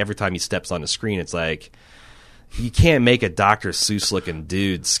 It's like every time he steps on the screen, it's like you can't make a Dr. Seuss-looking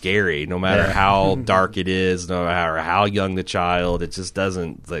dude scary, no matter how dark it is, no matter how young the child. It just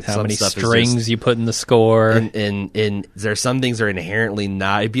doesn't. Like, how many strings you put in the score. And there's some things that are inherently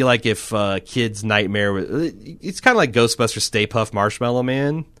not. It'd be like if Kid's Nightmare was. It's kind of like Ghostbusters Stay Puft Marshmallow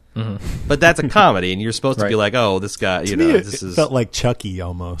Man. Mm-hmm. But that's a comedy, and you're supposed to be like, oh, this guy, this is. It felt like Chucky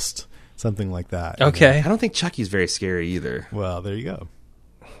almost. Something like that. Okay. I don't think Chucky's very scary either. Well, there you go.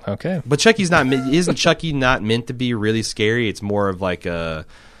 Okay, but Chucky's not. Isn't Chucky not meant to be really scary? It's more of like a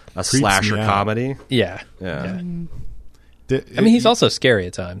slasher comedy. Yeah. I mean, he's also scary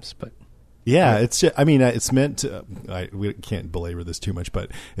at times, but it's just, it's meant to. We can't belabor this too much,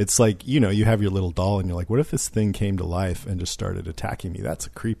 but it's like you have your little doll, and you're like, what if this thing came to life and just started attacking me? That's a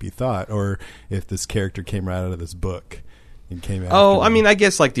creepy thought. Or if this character came right out of this book. Came out I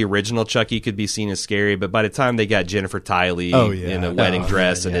guess like the original Chucky could be seen as scary, but by the time they got Jennifer Tiley in a wedding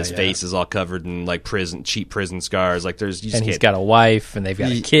dress and his face is all covered in like cheap prison scars, like he's got a wife and they've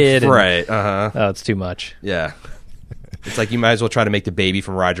got a kid, right? It's too much. Yeah, it's like you might as well try to make the baby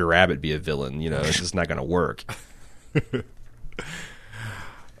from Roger Rabbit be a villain. It's just not going to work.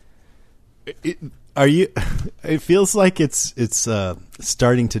 It feels like it's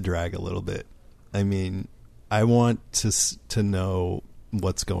starting to drag a little bit. I mean, I want to know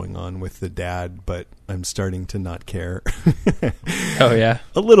what's going on with the dad, but I'm starting to not care. Oh, yeah?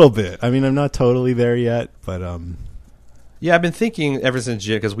 A little bit. I mean, I'm not totally there yet, but... Yeah, I've been thinking ever since,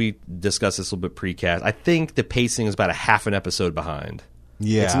 because we discussed this a little bit pre-cast, I think the pacing is about a half an episode behind.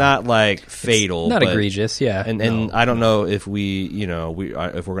 Yeah. It's not like fatal. It's not egregious, yeah. And I don't know if if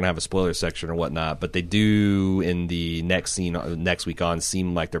we're going to have a spoiler section or whatnot, but they do in the next week on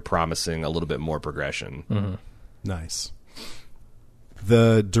seem like they're promising a little bit more progression. Mm-hmm. Nice.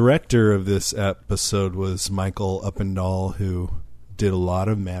 The director of this episode was Michael Uppendahl, who did a lot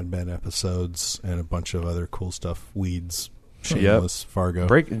of Mad Men episodes and a bunch of other cool stuff. Weeds, Shameless, Fargo.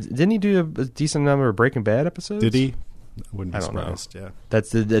 Didn't he do a decent number of Breaking Bad episodes? Did he? I don't know. Yeah,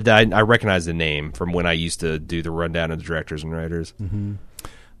 that's I recognize the name from when I used to do the rundown of the directors and writers. Mm-hmm.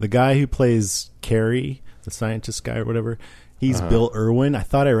 The guy who plays Carrie, the scientist guy or whatever, he's Bill Irwin. I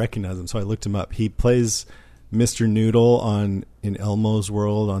thought I recognized him, so I looked him up. He plays Mr. Noodle in Elmo's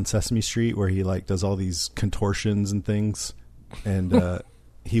World on Sesame Street, where he like does all these contortions and things. And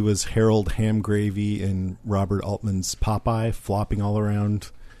he was Harold Hamgravy in Robert Altman's Popeye, flopping all around.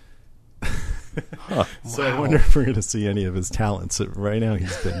 So I wonder if we're going to see any of his talents. Right now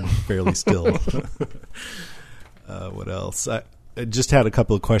he's been fairly still. What else? I just had a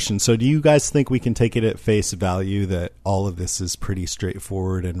couple of questions. So do you guys think we can take it at face value that all of this is pretty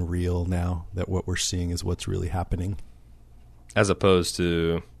straightforward and real now, that what we're seeing is what's really happening? As opposed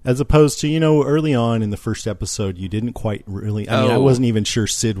to, early on in the first episode, you didn't quite really, I wasn't even sure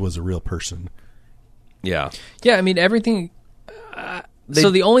Sid was a real person. yeah. Yeah, I mean, everything... so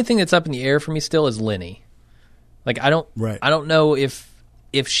the only thing that's up in the air for me still is Lenny. Like, I don't know if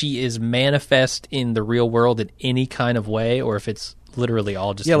she is manifest in the real world in any kind of way, or if it's literally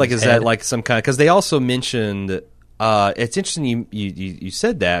all just is that like some kind of, because they also mentioned it's interesting you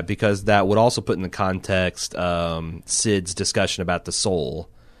said that, because that would also put in the context Sid's discussion about the soul,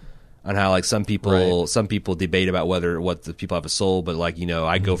 on how like some people debate about what the people have a soul, but like,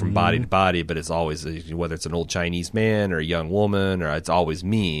 I go from body to body, but it's always, whether it's an old Chinese man or a young woman, or it's always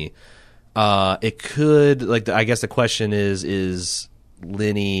me. It could, like, I guess the question is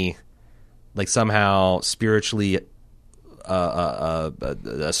Lenny like somehow spiritually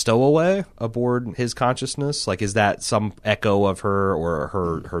a stowaway aboard his consciousness? Like, is that some echo of her or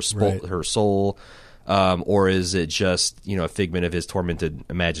her soul, or is it just a figment of his tormented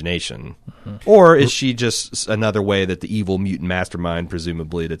imagination, or is she just another way that the evil mutant mastermind,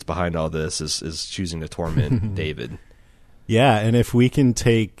 presumably, that's behind all this is choosing to torment David? Yeah, and if we can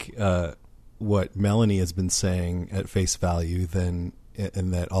take what Melanie has been saying at face value, then,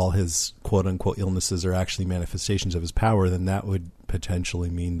 and that all his quote-unquote illnesses are actually manifestations of his power, then that would potentially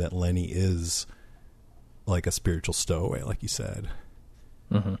mean that Lenny is like a spiritual stowaway, like you said,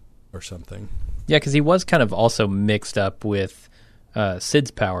 or something. Yeah, because he was kind of also mixed up with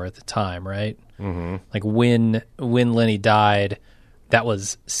Sid's power at the time, right? Mm-hmm. Like when Lenny died, that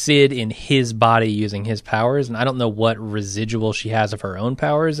was Sid in his body using his powers, and I don't know what residual she has of her own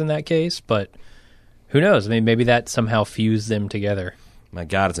powers in that case, but who knows? I mean, maybe that somehow fused them together. My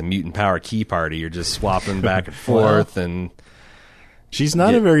God, it's a mutant power key party. You're just swapping back and forth, and she's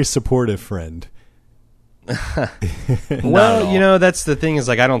not a very supportive friend. Well, that's the thing, is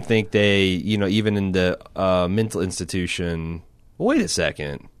like, I don't think they, even in the mental institution. Wait a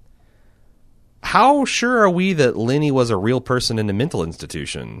second. How sure are we that Lenny was a real person in the mental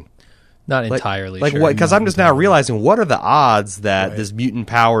institution? Not entirely sure. Like what? Because I'm just now realizing, what are the odds that this mutant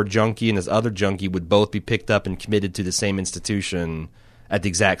power junkie and this other junkie would both be picked up and committed to the same institution at the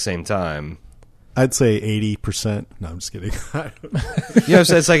exact same time? I'd say 80%. No, I'm just kidding.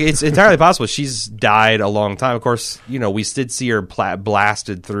 So it's entirely possible. She's died a long time. Of course, we did see her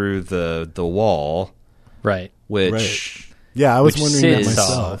blasted through the wall, right? Which. Right. Yeah, I was wondering that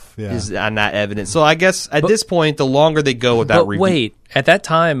myself. Yeah. Is not evidence. So I guess at this point, the longer they go without review. Wait, at that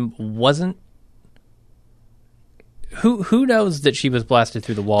time, wasn't who knows that she was blasted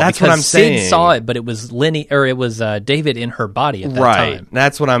through the wall? That's because what I'm saying. Sid saw it, but it was Lenny, or it was David in her body at that time.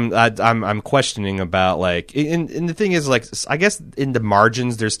 That's what I'm questioning about. Like, and the thing is, like, I guess in the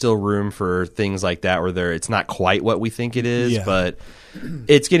margins, there's still room for things like that where it's not quite what we think it is, but.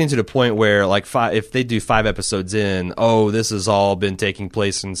 It's getting to the point where, like, if they do 5 episodes in, this has all been taking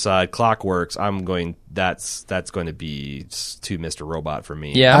place inside Clockworks, that's going to be too Mr. Robot for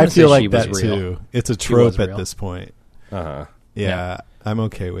me. Yeah, I feel like that too. It's a trope at this point. Yeah, I'm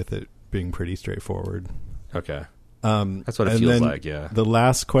okay with it being pretty straightforward. Okay. That's what it feels like, yeah. The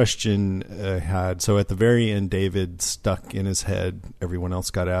last question I had, so at the very end, David stuck in his head, everyone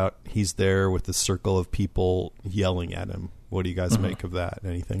else got out. He's there with a circle of people yelling at him. What do you guys make of that?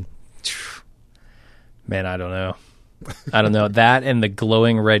 Anything? Man, I don't know. That and the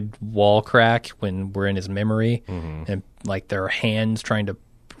glowing red wall crack when we're in his memory, and like their hands trying to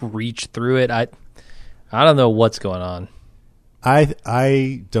reach through it. I don't know what's going on.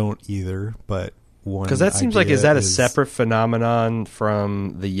 I don't either, but one, because that seems like, is that a separate phenomenon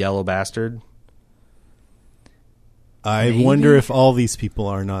from the yellow bastard? I wonder if all these people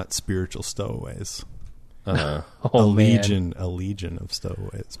are not spiritual stowaways. A legion of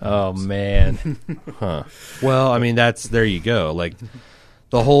stowaways. Perhaps. Oh man. Well, I mean, there you go. Like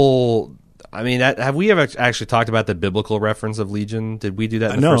the whole. I mean, have we ever actually talked about the biblical reference of legion? Did we do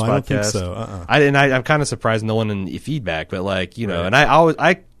that in the first podcast? No, I don't think so. I'm kind of surprised no one in the feedback, but like, and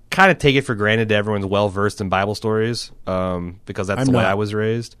I kind of take it for granted that everyone's well versed in Bible stories, because that's the way I was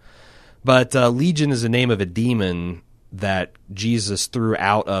raised. But legion is the name of a demon that Jesus threw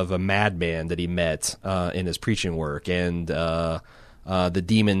out of a madman that he met in his preaching work, and the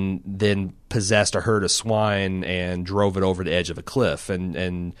demon then possessed a herd of swine and drove it over the edge of a cliff.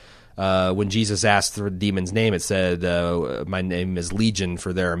 And when Jesus asked the demon's name, it said, "My name is Legion,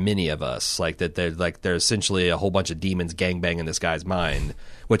 for there are many of us." Like that, there's essentially a whole bunch of demons gangbanging this guy's mind,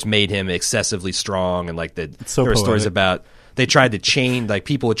 which made him excessively strong. And like there were stories about they tried to chain, like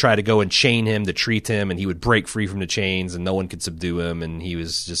people would try to go and chain him to treat him, and he would break free from the chains, and no one could subdue him, and he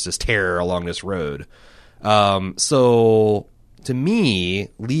was just this terror along this road. So to me,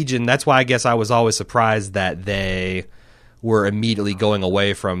 Legion, that's why I guess I was always surprised that they were immediately going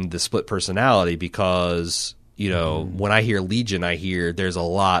away from the split personality, because, when I hear Legion, I hear there's a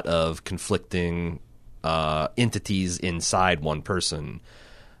lot of conflicting entities inside one person.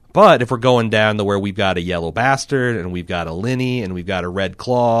 But if we're going down to where we've got a yellow bastard, and we've got a Linny, and we've got a red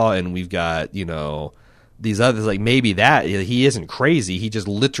claw, and we've got, these others, like maybe that he isn't crazy. He just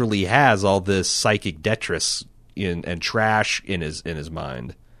literally has all this psychic detritus and trash in his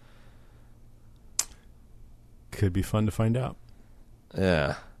mind. Could be fun to find out.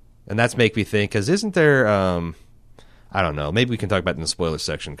 Yeah, and that's make me think, because isn't there? I don't know. Maybe we can talk about it in the spoiler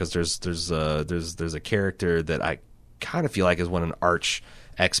section, because there's a character that I kind of feel like is an arch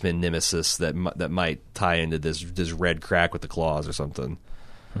X-Men nemesis that might tie into this red crack with the claws or something.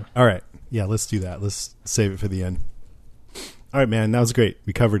 All right. Yeah, let's do that. Let's save it for the end. All right, man. That was great.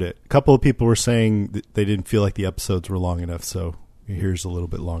 We covered it. A couple of people were saying that they didn't feel like the episodes were long enough, so here's a little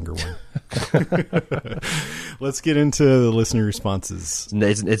bit longer one. Let's get into the listener responses.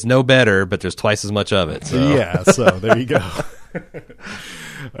 It's no better, but there's twice as much of it. So. Yeah, so there you go.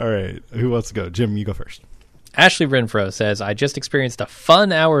 All right. Who wants to go? Jim, you go first. Ashley Renfro says, I just experienced a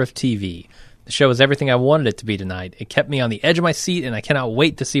fun hour of TV. The show was everything I wanted it to be tonight. It kept me on the edge of my seat, and I cannot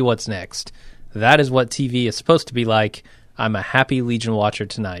wait to see what's next. That is what TV is supposed to be like. I'm a happy Legion watcher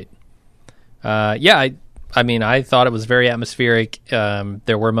tonight. I mean, I thought it was very atmospheric.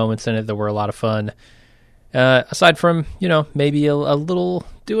 There were moments in it that were a lot of fun. Aside from, maybe a little,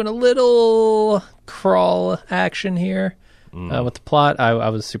 doing a little crawl action here with the plot, I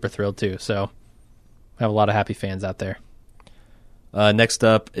was super thrilled too. So I have a lot of happy fans out there. Next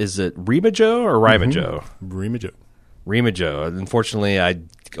up, is it Rima Joe or Rima Joe? Rima Joe. Rima Joe. Unfortunately, I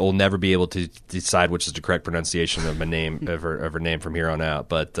will never be able to decide which is the correct pronunciation of my name, of her name from here on out.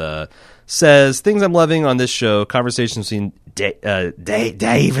 But says, things I'm loving on this show, conversations between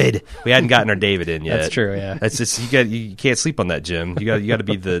David. We hadn't gotten our David in yet. That's true, yeah. That's just, you can't sleep on that, Jim. You got to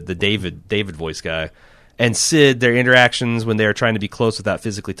be the David voice guy. And Sid, their interactions when they're trying to be close without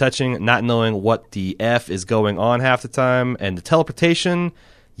physically touching, not knowing what the F is going on half the time, and the teleportation.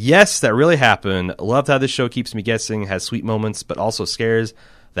 Yes, that really happened. Loved how this show keeps me guessing, has sweet moments, but also scares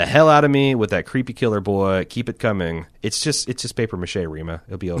the hell out of me with that creepy killer boy. Keep it coming. It's just paper mache, Rima.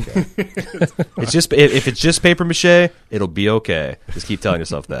 It'll be okay. It's just if it's just paper mache, it'll be okay. Just keep telling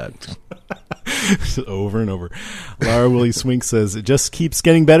yourself that. Over and over. Laura Willie Swink says, it just keeps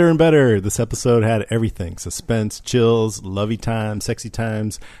getting better and better. This episode had everything. Suspense, chills, lovey times, sexy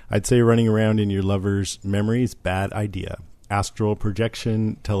times. I'd say running around in your lover's memories, bad idea. Astral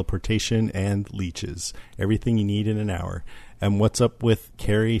projection, teleportation, and leeches. Everything you need in an hour. And what's up with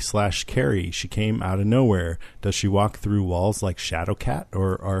Carrie/Carrie? She came out of nowhere. Does she walk through walls like Shadowcat,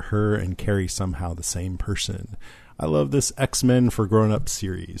 or are her and Carrie somehow the same person? I love this X-Men for grown-up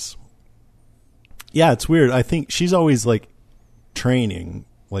series. Yeah, it's weird. I think she's always like training,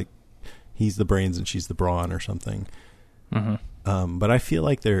 like he's the brains and she's the brawn or something. Mm-hmm. But I feel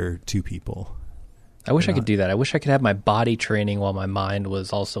like they're two people. I wish I could do that. I wish I could have my body training while my mind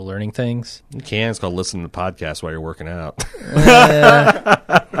was also learning things. You can. It's called listening to podcasts while you're working out.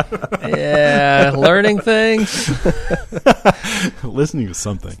 Yeah, learning things. Listening to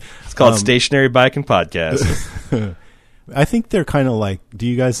something. It's called stationary bike and podcast. I think they're kind of like, do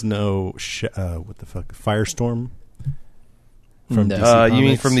you guys know what the fuck, Firestorm? From DC you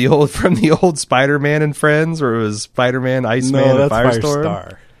mean from the old Spider-Man and Friends, where it was Spider-Man, Iceman, and Firestorm?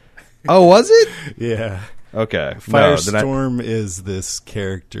 Firestar. Oh, was it? Yeah. Okay. Firestorm is this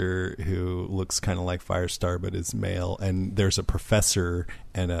character who looks kind of like Firestar, but is male. And there's a professor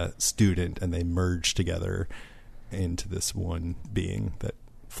and a student, and they merge together into this one being that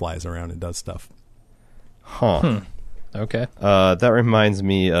flies around and does stuff. Okay. That reminds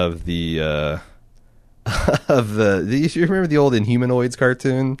me of the you remember the old Inhumanoids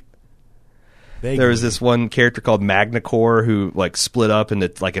cartoon? Vaguely. There was this one character called Magnacore who like split up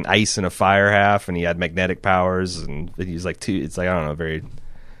into like an ice and a fire half, and he had magnetic powers, and he's like it's like, I don't know, very,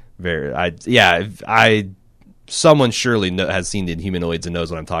 very. Someone surely has seen the Inhumanoids and knows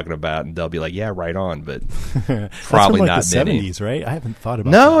what I'm talking about, and they'll be like, yeah, right on, but probably from, like, not the many. 70s, right? I haven't thought about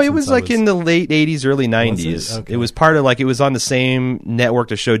No, that it was like in the late 80s, early 90s. Was it? Okay. It was part of like, it was on the same network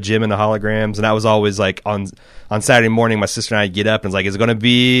to show Jim and the Holograms, and that was always like on Saturday morning, my sister and I'd get up and it's like, is it going to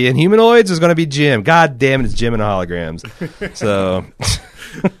be Inhumanoids or is it going to be Jim? God damn it, it's Jim and the Holograms. So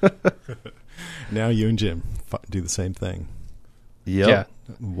now you and Jim do the same thing. Yep. Yeah.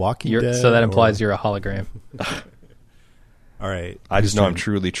 Walking Dead. So that implies you're a hologram. All right. I just know I'm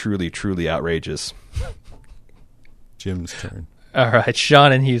truly, truly, truly outrageous. Jim's turn. All right,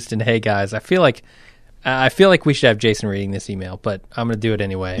 Sean in Houston. Hey guys, I feel like we should have Jason reading this email, but I'm going to do it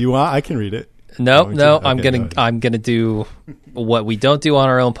anyway. You want? I can read it. No, Okay, I'm gonna do what we don't do on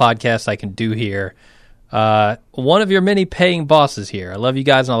our own podcast. I can do here. One of your many paying bosses here. I love you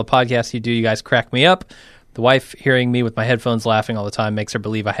guys and all the podcasts you do. You guys crack me up. The wife hearing me with my headphones laughing all the time makes her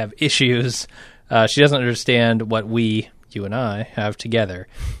believe I have issues. She doesn't understand what you and I, have together.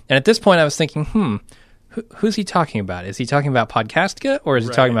 And at this point, I was thinking, who's he talking about? Is he talking about Podcastica or is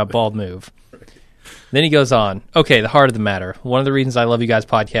he talking about Bald Move? Then he goes on, okay, the heart of the matter. One of the reasons I love you guys'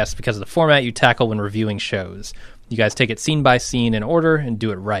 podcasts is because of the format you tackle when reviewing shows. You guys take it scene by scene in order and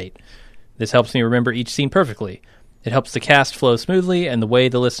do it right. This helps me remember each scene perfectly. It helps the cast flow smoothly, and that way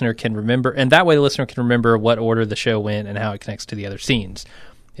the listener can remember what order the show went and how it connects to the other scenes.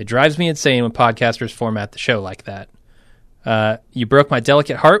 It drives me insane when podcasters format the show like that. You broke my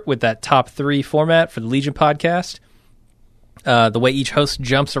delicate heart with that top 3 format for the Legion podcast. The way each host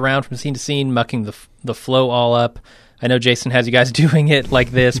jumps around from scene to scene, mucking the flow all up. I know Jason has you guys doing it like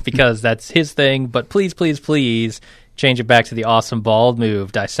this because that's his thing, but please, please, please change it back to the awesome Bald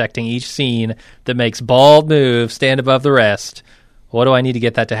Move, dissecting each scene that makes Bald Move stand above the rest. What do I need to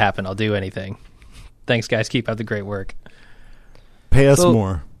get that to happen? I'll do anything. Thanks, guys. Keep up the great work. Pay us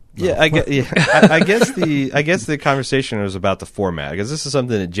more. Yeah, I guess the conversation was about the format, because this is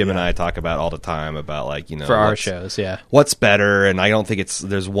something that Jim and I talk about all the time about, like, for our shows, what's better, and I don't think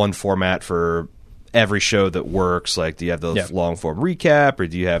there's one format for every show that works. Like, do you have the long form recap, or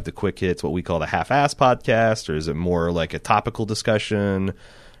do you have the quick hits, what we call the half-ass podcast, or is it more like a topical discussion?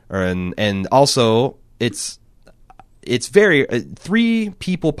 And also it's very 3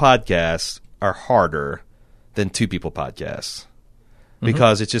 people podcasts are harder than 2 people podcasts.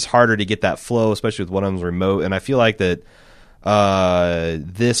 Because it's just harder to get that flow, especially with one of them's remote. And I feel like that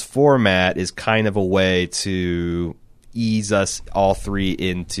this format is kind of a way to ease us all 3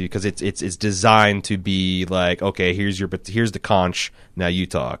 into, because it's designed to be like, okay, here's the conch, now you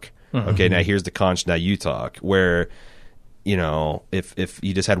talk. Okay, now here's the conch, now you talk. Where, if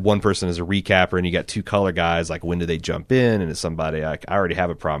you just had one person as a recapper and you got 2 color guys, like, when do they jump in? And is somebody, like, I already have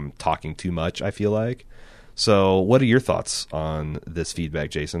a problem talking too much, I feel like. So what are your thoughts on this feedback,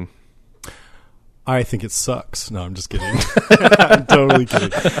 Jason? I think it sucks. No, I'm just kidding. I'm totally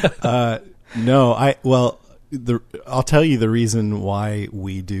kidding. I'll tell you the reason why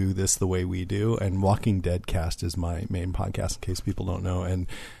we do this the way we do, and Walking Dead Cast is my main podcast, in case people don't know, and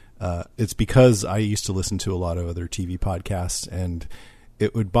it's because I used to listen to a lot of other TV podcasts, and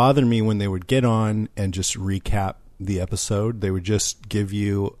it would bother me when they would get on and just recap the episode. They would just give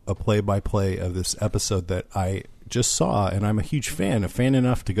you a play-by-play of this episode that I just saw, and I'm a huge fan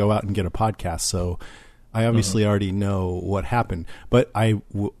enough to go out and get a podcast, so I obviously already know what happened. But I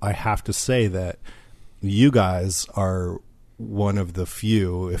have to say that you guys are one of the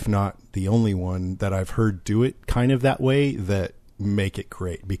few, if not the only one, that I've heard do it kind of that way, that make it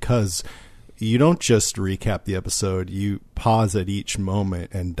great, because you don't just recap the episode, you pause at each moment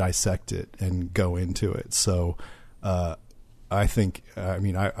and dissect it and go into it. So I think,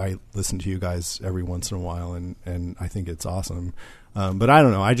 I listen to you guys every once in a while, and I think it's awesome. But I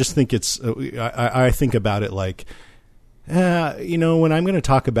don't know. I just think I think about it like, when I'm going to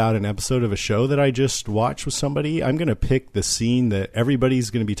talk about an episode of a show that I just watched with somebody, I'm going to pick the scene that everybody's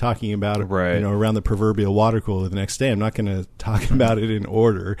going to be talking about, around the proverbial water cooler the next day. I'm not going to talk about it in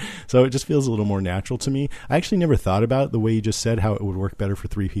order. So it just feels a little more natural to me. I actually never thought about the way you just said, how it would work better for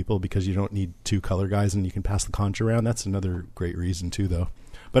 3 people, because you don't need 2 color guys and you can pass the conch around. That's another great reason too, though.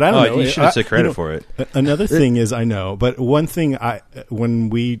 But I don't know. You should have said credit for it. Another thing is, I know, but one thing when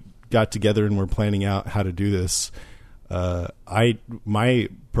we got together and we're planning out how to do this, my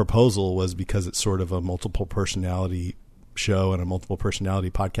proposal was, because it's sort of a multiple personality show and a multiple personality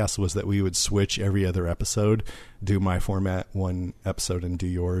podcast, was that we would switch every other episode, do my format one episode and do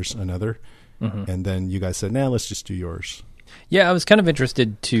yours another. And then you guys said, let's just do yours. Yeah, I was kind of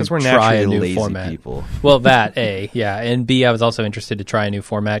interested to try a new format. People. Well, that, A, yeah. And B, I was also interested to try a new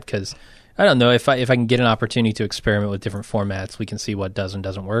format because, I don't know, if I can get an opportunity to experiment with different formats, we can see what does and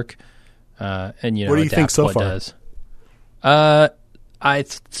doesn't work. And, what do you think so far? Does. I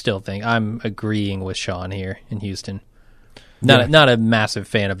still think I'm agreeing with Sean here in Houston. Not a massive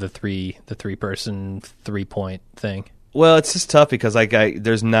fan of the three person 3-point thing. Well, it's just tough because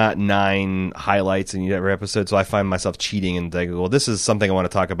there's not 9 highlights in every episode, so I find myself cheating and thinking, well, this is something I want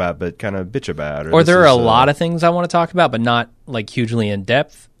to talk about, but kind of bitch about. Or there are a lot of things I want to talk about, but not like hugely in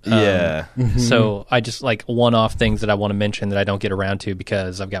depth. Yeah. So I just like one-off things that I want to mention that I don't get around to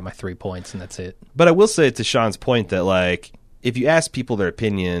because I've got my 3 points and that's it. But I will say, to Sean's point, that like if you ask people their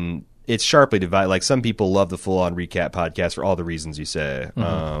opinion, it's sharply divided. Like, some people love the full-on recap podcast for all the reasons you say,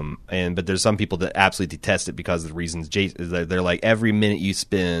 but there's some people that absolutely detest it because of the reasons. They're like, every minute you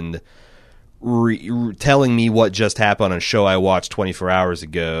spend telling me what just happened on a show I watched 24 hours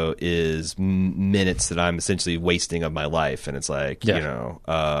ago is minutes that I'm essentially wasting of my life, and it's like,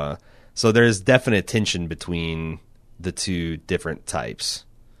 so there's definite tension between the two different types,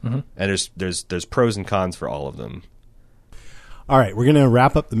 and there's pros and cons for all of them. All right, we're going to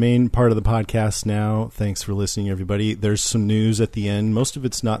wrap up the main part of the podcast now. Thanks for listening, everybody. There's some news at the end. Most of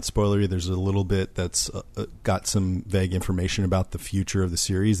it's not spoilery. There's a little bit that's got some vague information about the future of the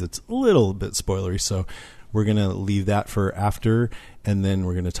series that's a little bit spoilery, so we're going to leave that for after, and then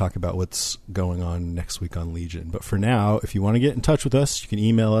we're going to talk about what's going on next week on Legion. But for now, if you want to get in touch with us, you can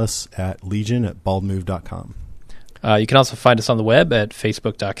email us at legion@baldmove.com. You can also find us on the web at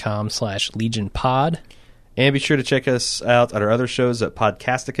facebook.com/legionpod. And be sure to check us out at our other shows at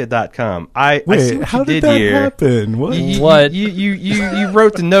podcastica.com. Wait, I see what how you did did that here. happen? What? You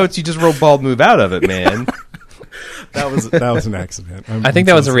wrote the notes. You just wrote Bald Move out of it, man. That was an accident. I think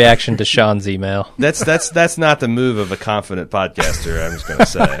that was a reaction to Sean's email. That's not the move of a confident podcaster, I'm just going to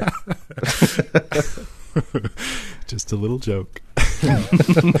say. Just a little joke.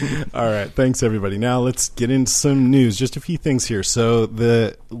 All right. Thanks, everybody. Now let's get into some news. Just a few things here. So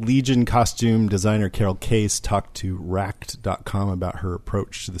the Legion costume designer Carol Case talked to Racked.com about her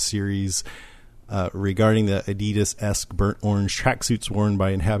approach to the series regarding the Adidas-esque burnt orange tracksuits worn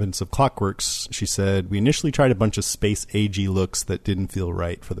by inhabitants of Clockworks. She said, "We initially tried a bunch of space agey looks that didn't feel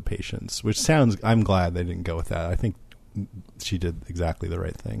right for the patients," which sounds, I'm glad they didn't go with that. I think she did exactly the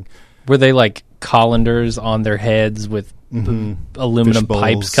right thing. Were they like colanders on their heads with aluminum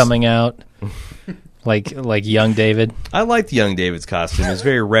pipes coming out? like young David? I liked young David's costume. It was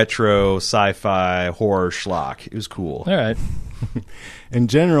very retro, sci-fi, horror schlock. It was cool. All right. In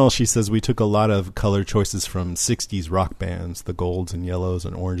general, she says, we took a lot of color choices from 60s rock bands, the golds and yellows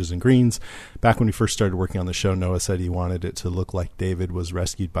and oranges and greens. Back when we first started working on the show, Noah said he wanted it to look like David was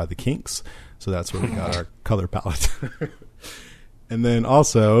rescued by the Kinks. So that's where we got our color palette. And then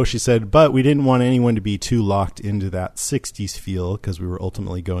also, she said, but we didn't want anyone to be too locked into that 60s feel because we were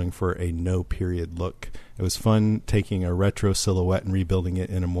ultimately going for a no-period look. It was fun taking a retro silhouette and rebuilding it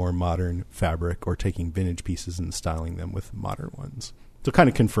in a more modern fabric, or taking vintage pieces and styling them with modern ones. So kind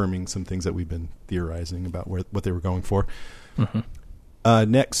of confirming some things that we've been theorizing about what they were going for.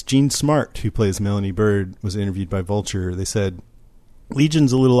 Next, Jean Smart, who plays Melanie Bird, was interviewed by Vulture. They said,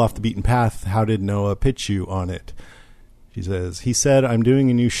 Legion's a little off the beaten path. How did Noah pitch you on it? She says, he said, I'm doing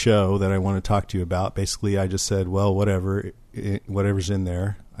a new show that I want to talk to you about. Basically, I just said, well, whatever's in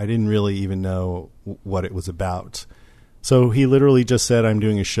there. I didn't really even know what it was about. So he literally just said, I'm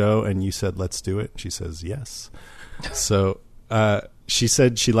doing a show, and you said, let's do it. She says, yes. So she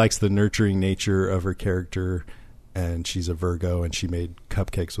said she likes the nurturing nature of her character, and she's a Virgo, and she made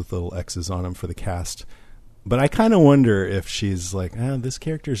cupcakes with little X's on them for the cast. But I kind of wonder if she's like, this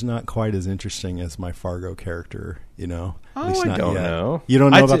character's not quite as interesting as my Fargo character, you know? At least I don't know. You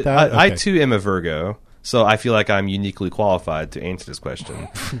don't know about that? I too am a Virgo, so I feel like I'm uniquely qualified to answer this question.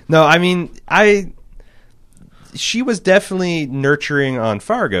 No, I mean, she was definitely nurturing on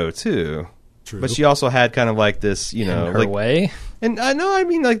Fargo too. True. But she also had kind of like this, you know, in her way. And I know, I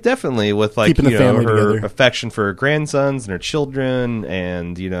mean, like, definitely with, like, keeping the family her together. affection for her grandsons and her children,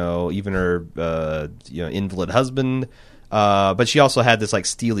 and, you know, even her invalid husband. But she also had this, like,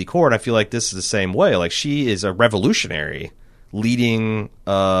 steely core, and I feel like this is the same way. Like, she is a revolutionary leading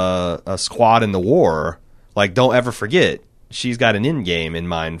a squad in the war. Like, don't ever forget, she's got an end game in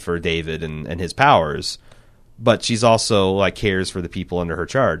mind for David and his powers. But she's also, like, cares for the people under her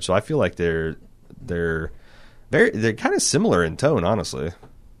charge. So I feel like they're kind of similar in tone, honestly.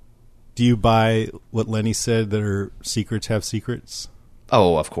 Do you buy what Lenny said, that her secrets have secrets?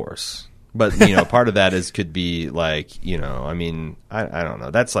 Oh, of course. But, you know, part of that could be like, you know, I mean, I don't know.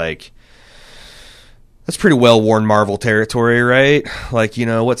 That's pretty well-worn Marvel territory, right? Like, you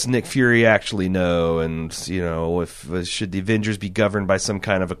know, what's Nick Fury actually know? And, you know, should the Avengers be governed by some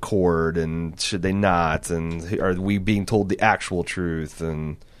kind of accord, and should they not? And are we being told the actual truth?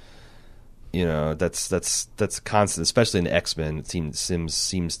 And, you know, that's constant, especially in the X-Men. It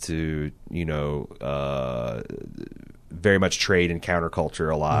seems to, you know, very much trade and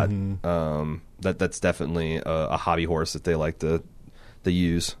counterculture a lot. Mm-hmm. That's definitely a hobby horse that they like to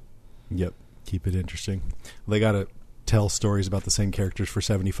use. Yep. Keep it interesting. They got to tell stories about the same characters for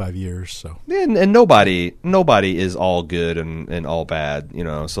 75 years. So and nobody is all good and all bad, you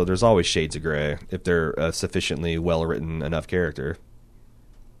know. So there's always shades of gray if they're a sufficiently well written enough character.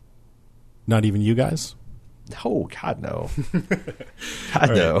 Not even you guys? No, God, no. God,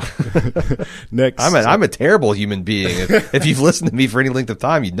 no. Next, I'm a terrible human being. If you've listened to me for any length of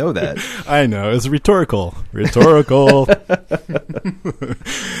time, you'd know that. I know. It's rhetorical. Rhetorical.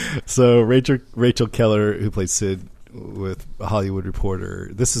 So Rachel Keller, who plays Sid with Hollywood Reporter,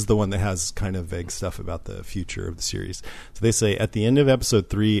 this is the one that has kind of vague stuff about the future of the series. So they say, at the end of episode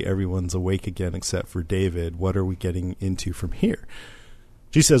 3, everyone's awake again except for David. What are we getting into from here?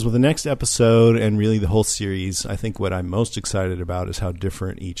 She says, with the next episode and really the whole series, I think what I'm most excited about is how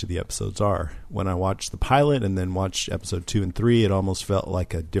different each of the episodes are. When I watched the pilot and then watched episode 2 and 3, it almost felt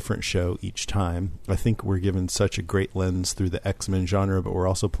like a different show each time. I think we're given such a great lens through the X-Men genre, but we're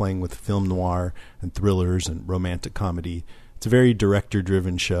also playing with film noir and thrillers and romantic comedy. It's a very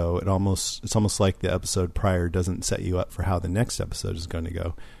director-driven show. It's almost like the episode prior doesn't set you up for how the next episode is going to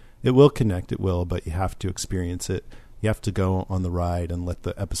go. It will connect, it will, but you have to experience it. You have to go on the ride and let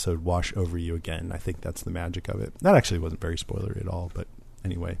the episode wash over you again. I think that's the magic of it. That actually wasn't very spoilery at all, but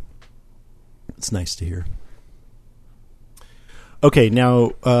anyway, it's nice to hear. Okay,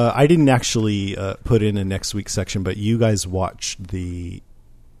 now I didn't actually put in a next week section, but you guys watched the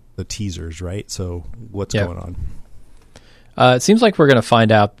teasers, right? So what's going on? It seems like we're going to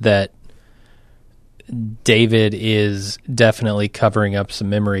find out that David is definitely covering up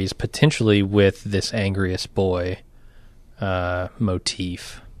some memories, potentially with this angriest boy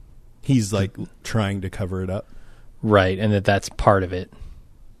motif. He's like trying to cover it up, right? And that's part of it.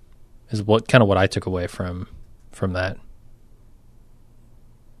 Is what I took away from that.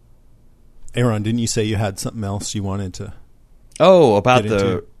 A.Ron, didn't you say you had something else you wanted to? Oh, about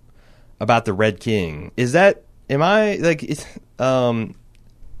the Red King. Is that? Am I like? I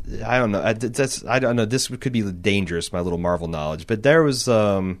don't know. I don't know. This could be dangerous. My little Marvel knowledge, but there was.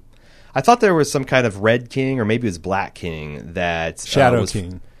 I thought there was some kind of Red King, or maybe it was Black King. That Shadow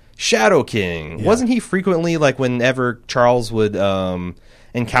King. Shadow King. Yeah. Wasn't he frequently, like, whenever Charles would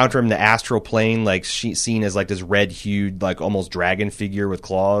encounter him in the astral plane, like seen as like this red-hued, like almost dragon figure with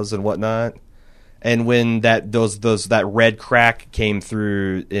claws and whatnot? And when that red crack came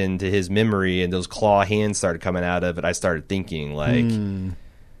through into his memory and those claw hands started coming out of it, I started thinking, like,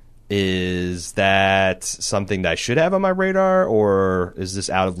 is that something that I should have on my radar, or is this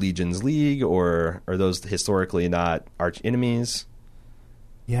out of Legion's league, or are those historically not arch enemies?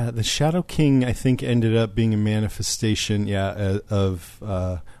 Yeah, the Shadow King, I think, ended up being a manifestation, of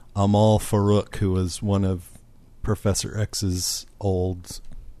Amal Farouk, who was one of Professor X's old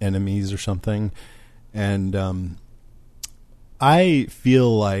enemies or something. And I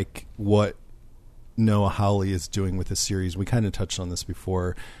feel like what Noah Hawley is doing with this series, we kind of touched on this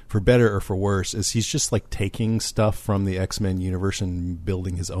before, for better or for worse, is he's just like taking stuff from the X-Men universe and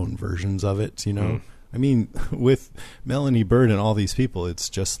building his own versions of it, you know? I mean, with Melanie Bird and all these people, it's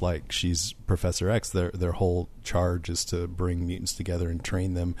just like she's Professor X. Their whole charge is to bring mutants together and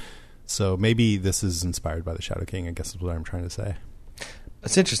train them. So maybe this is inspired by the Shadow King, I guess is what I'm trying to say.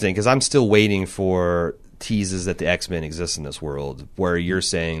 It's interesting because I'm still waiting for teases that the X-Men exist in this world, where you're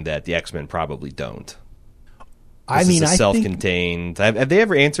saying that the X-Men probably don't. I mean, it's self-contained. Have they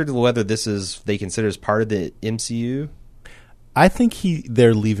ever answered whether they consider as part of the MCU? I think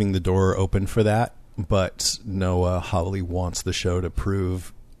they're leaving the door open for that, but Noah Hawley wants the show to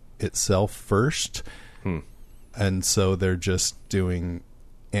prove itself first, and so they're just doing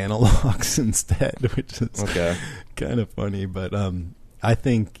analogs instead, which is kind of funny. But I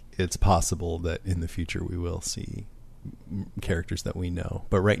think it's possible that in the future we will see characters that we know.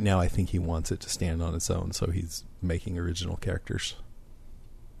 But right now I think he wants it to stand on its own, so he's making original characters.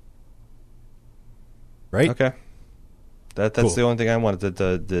 Right? Okay. That's cool. The only thing I wanted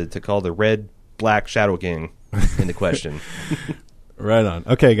to call the Red Black Shadow King into question. Right on.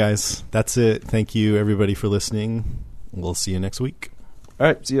 Okay, guys. That's it. Thank you, everybody, for listening. We'll see you next week. All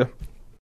right. See ya.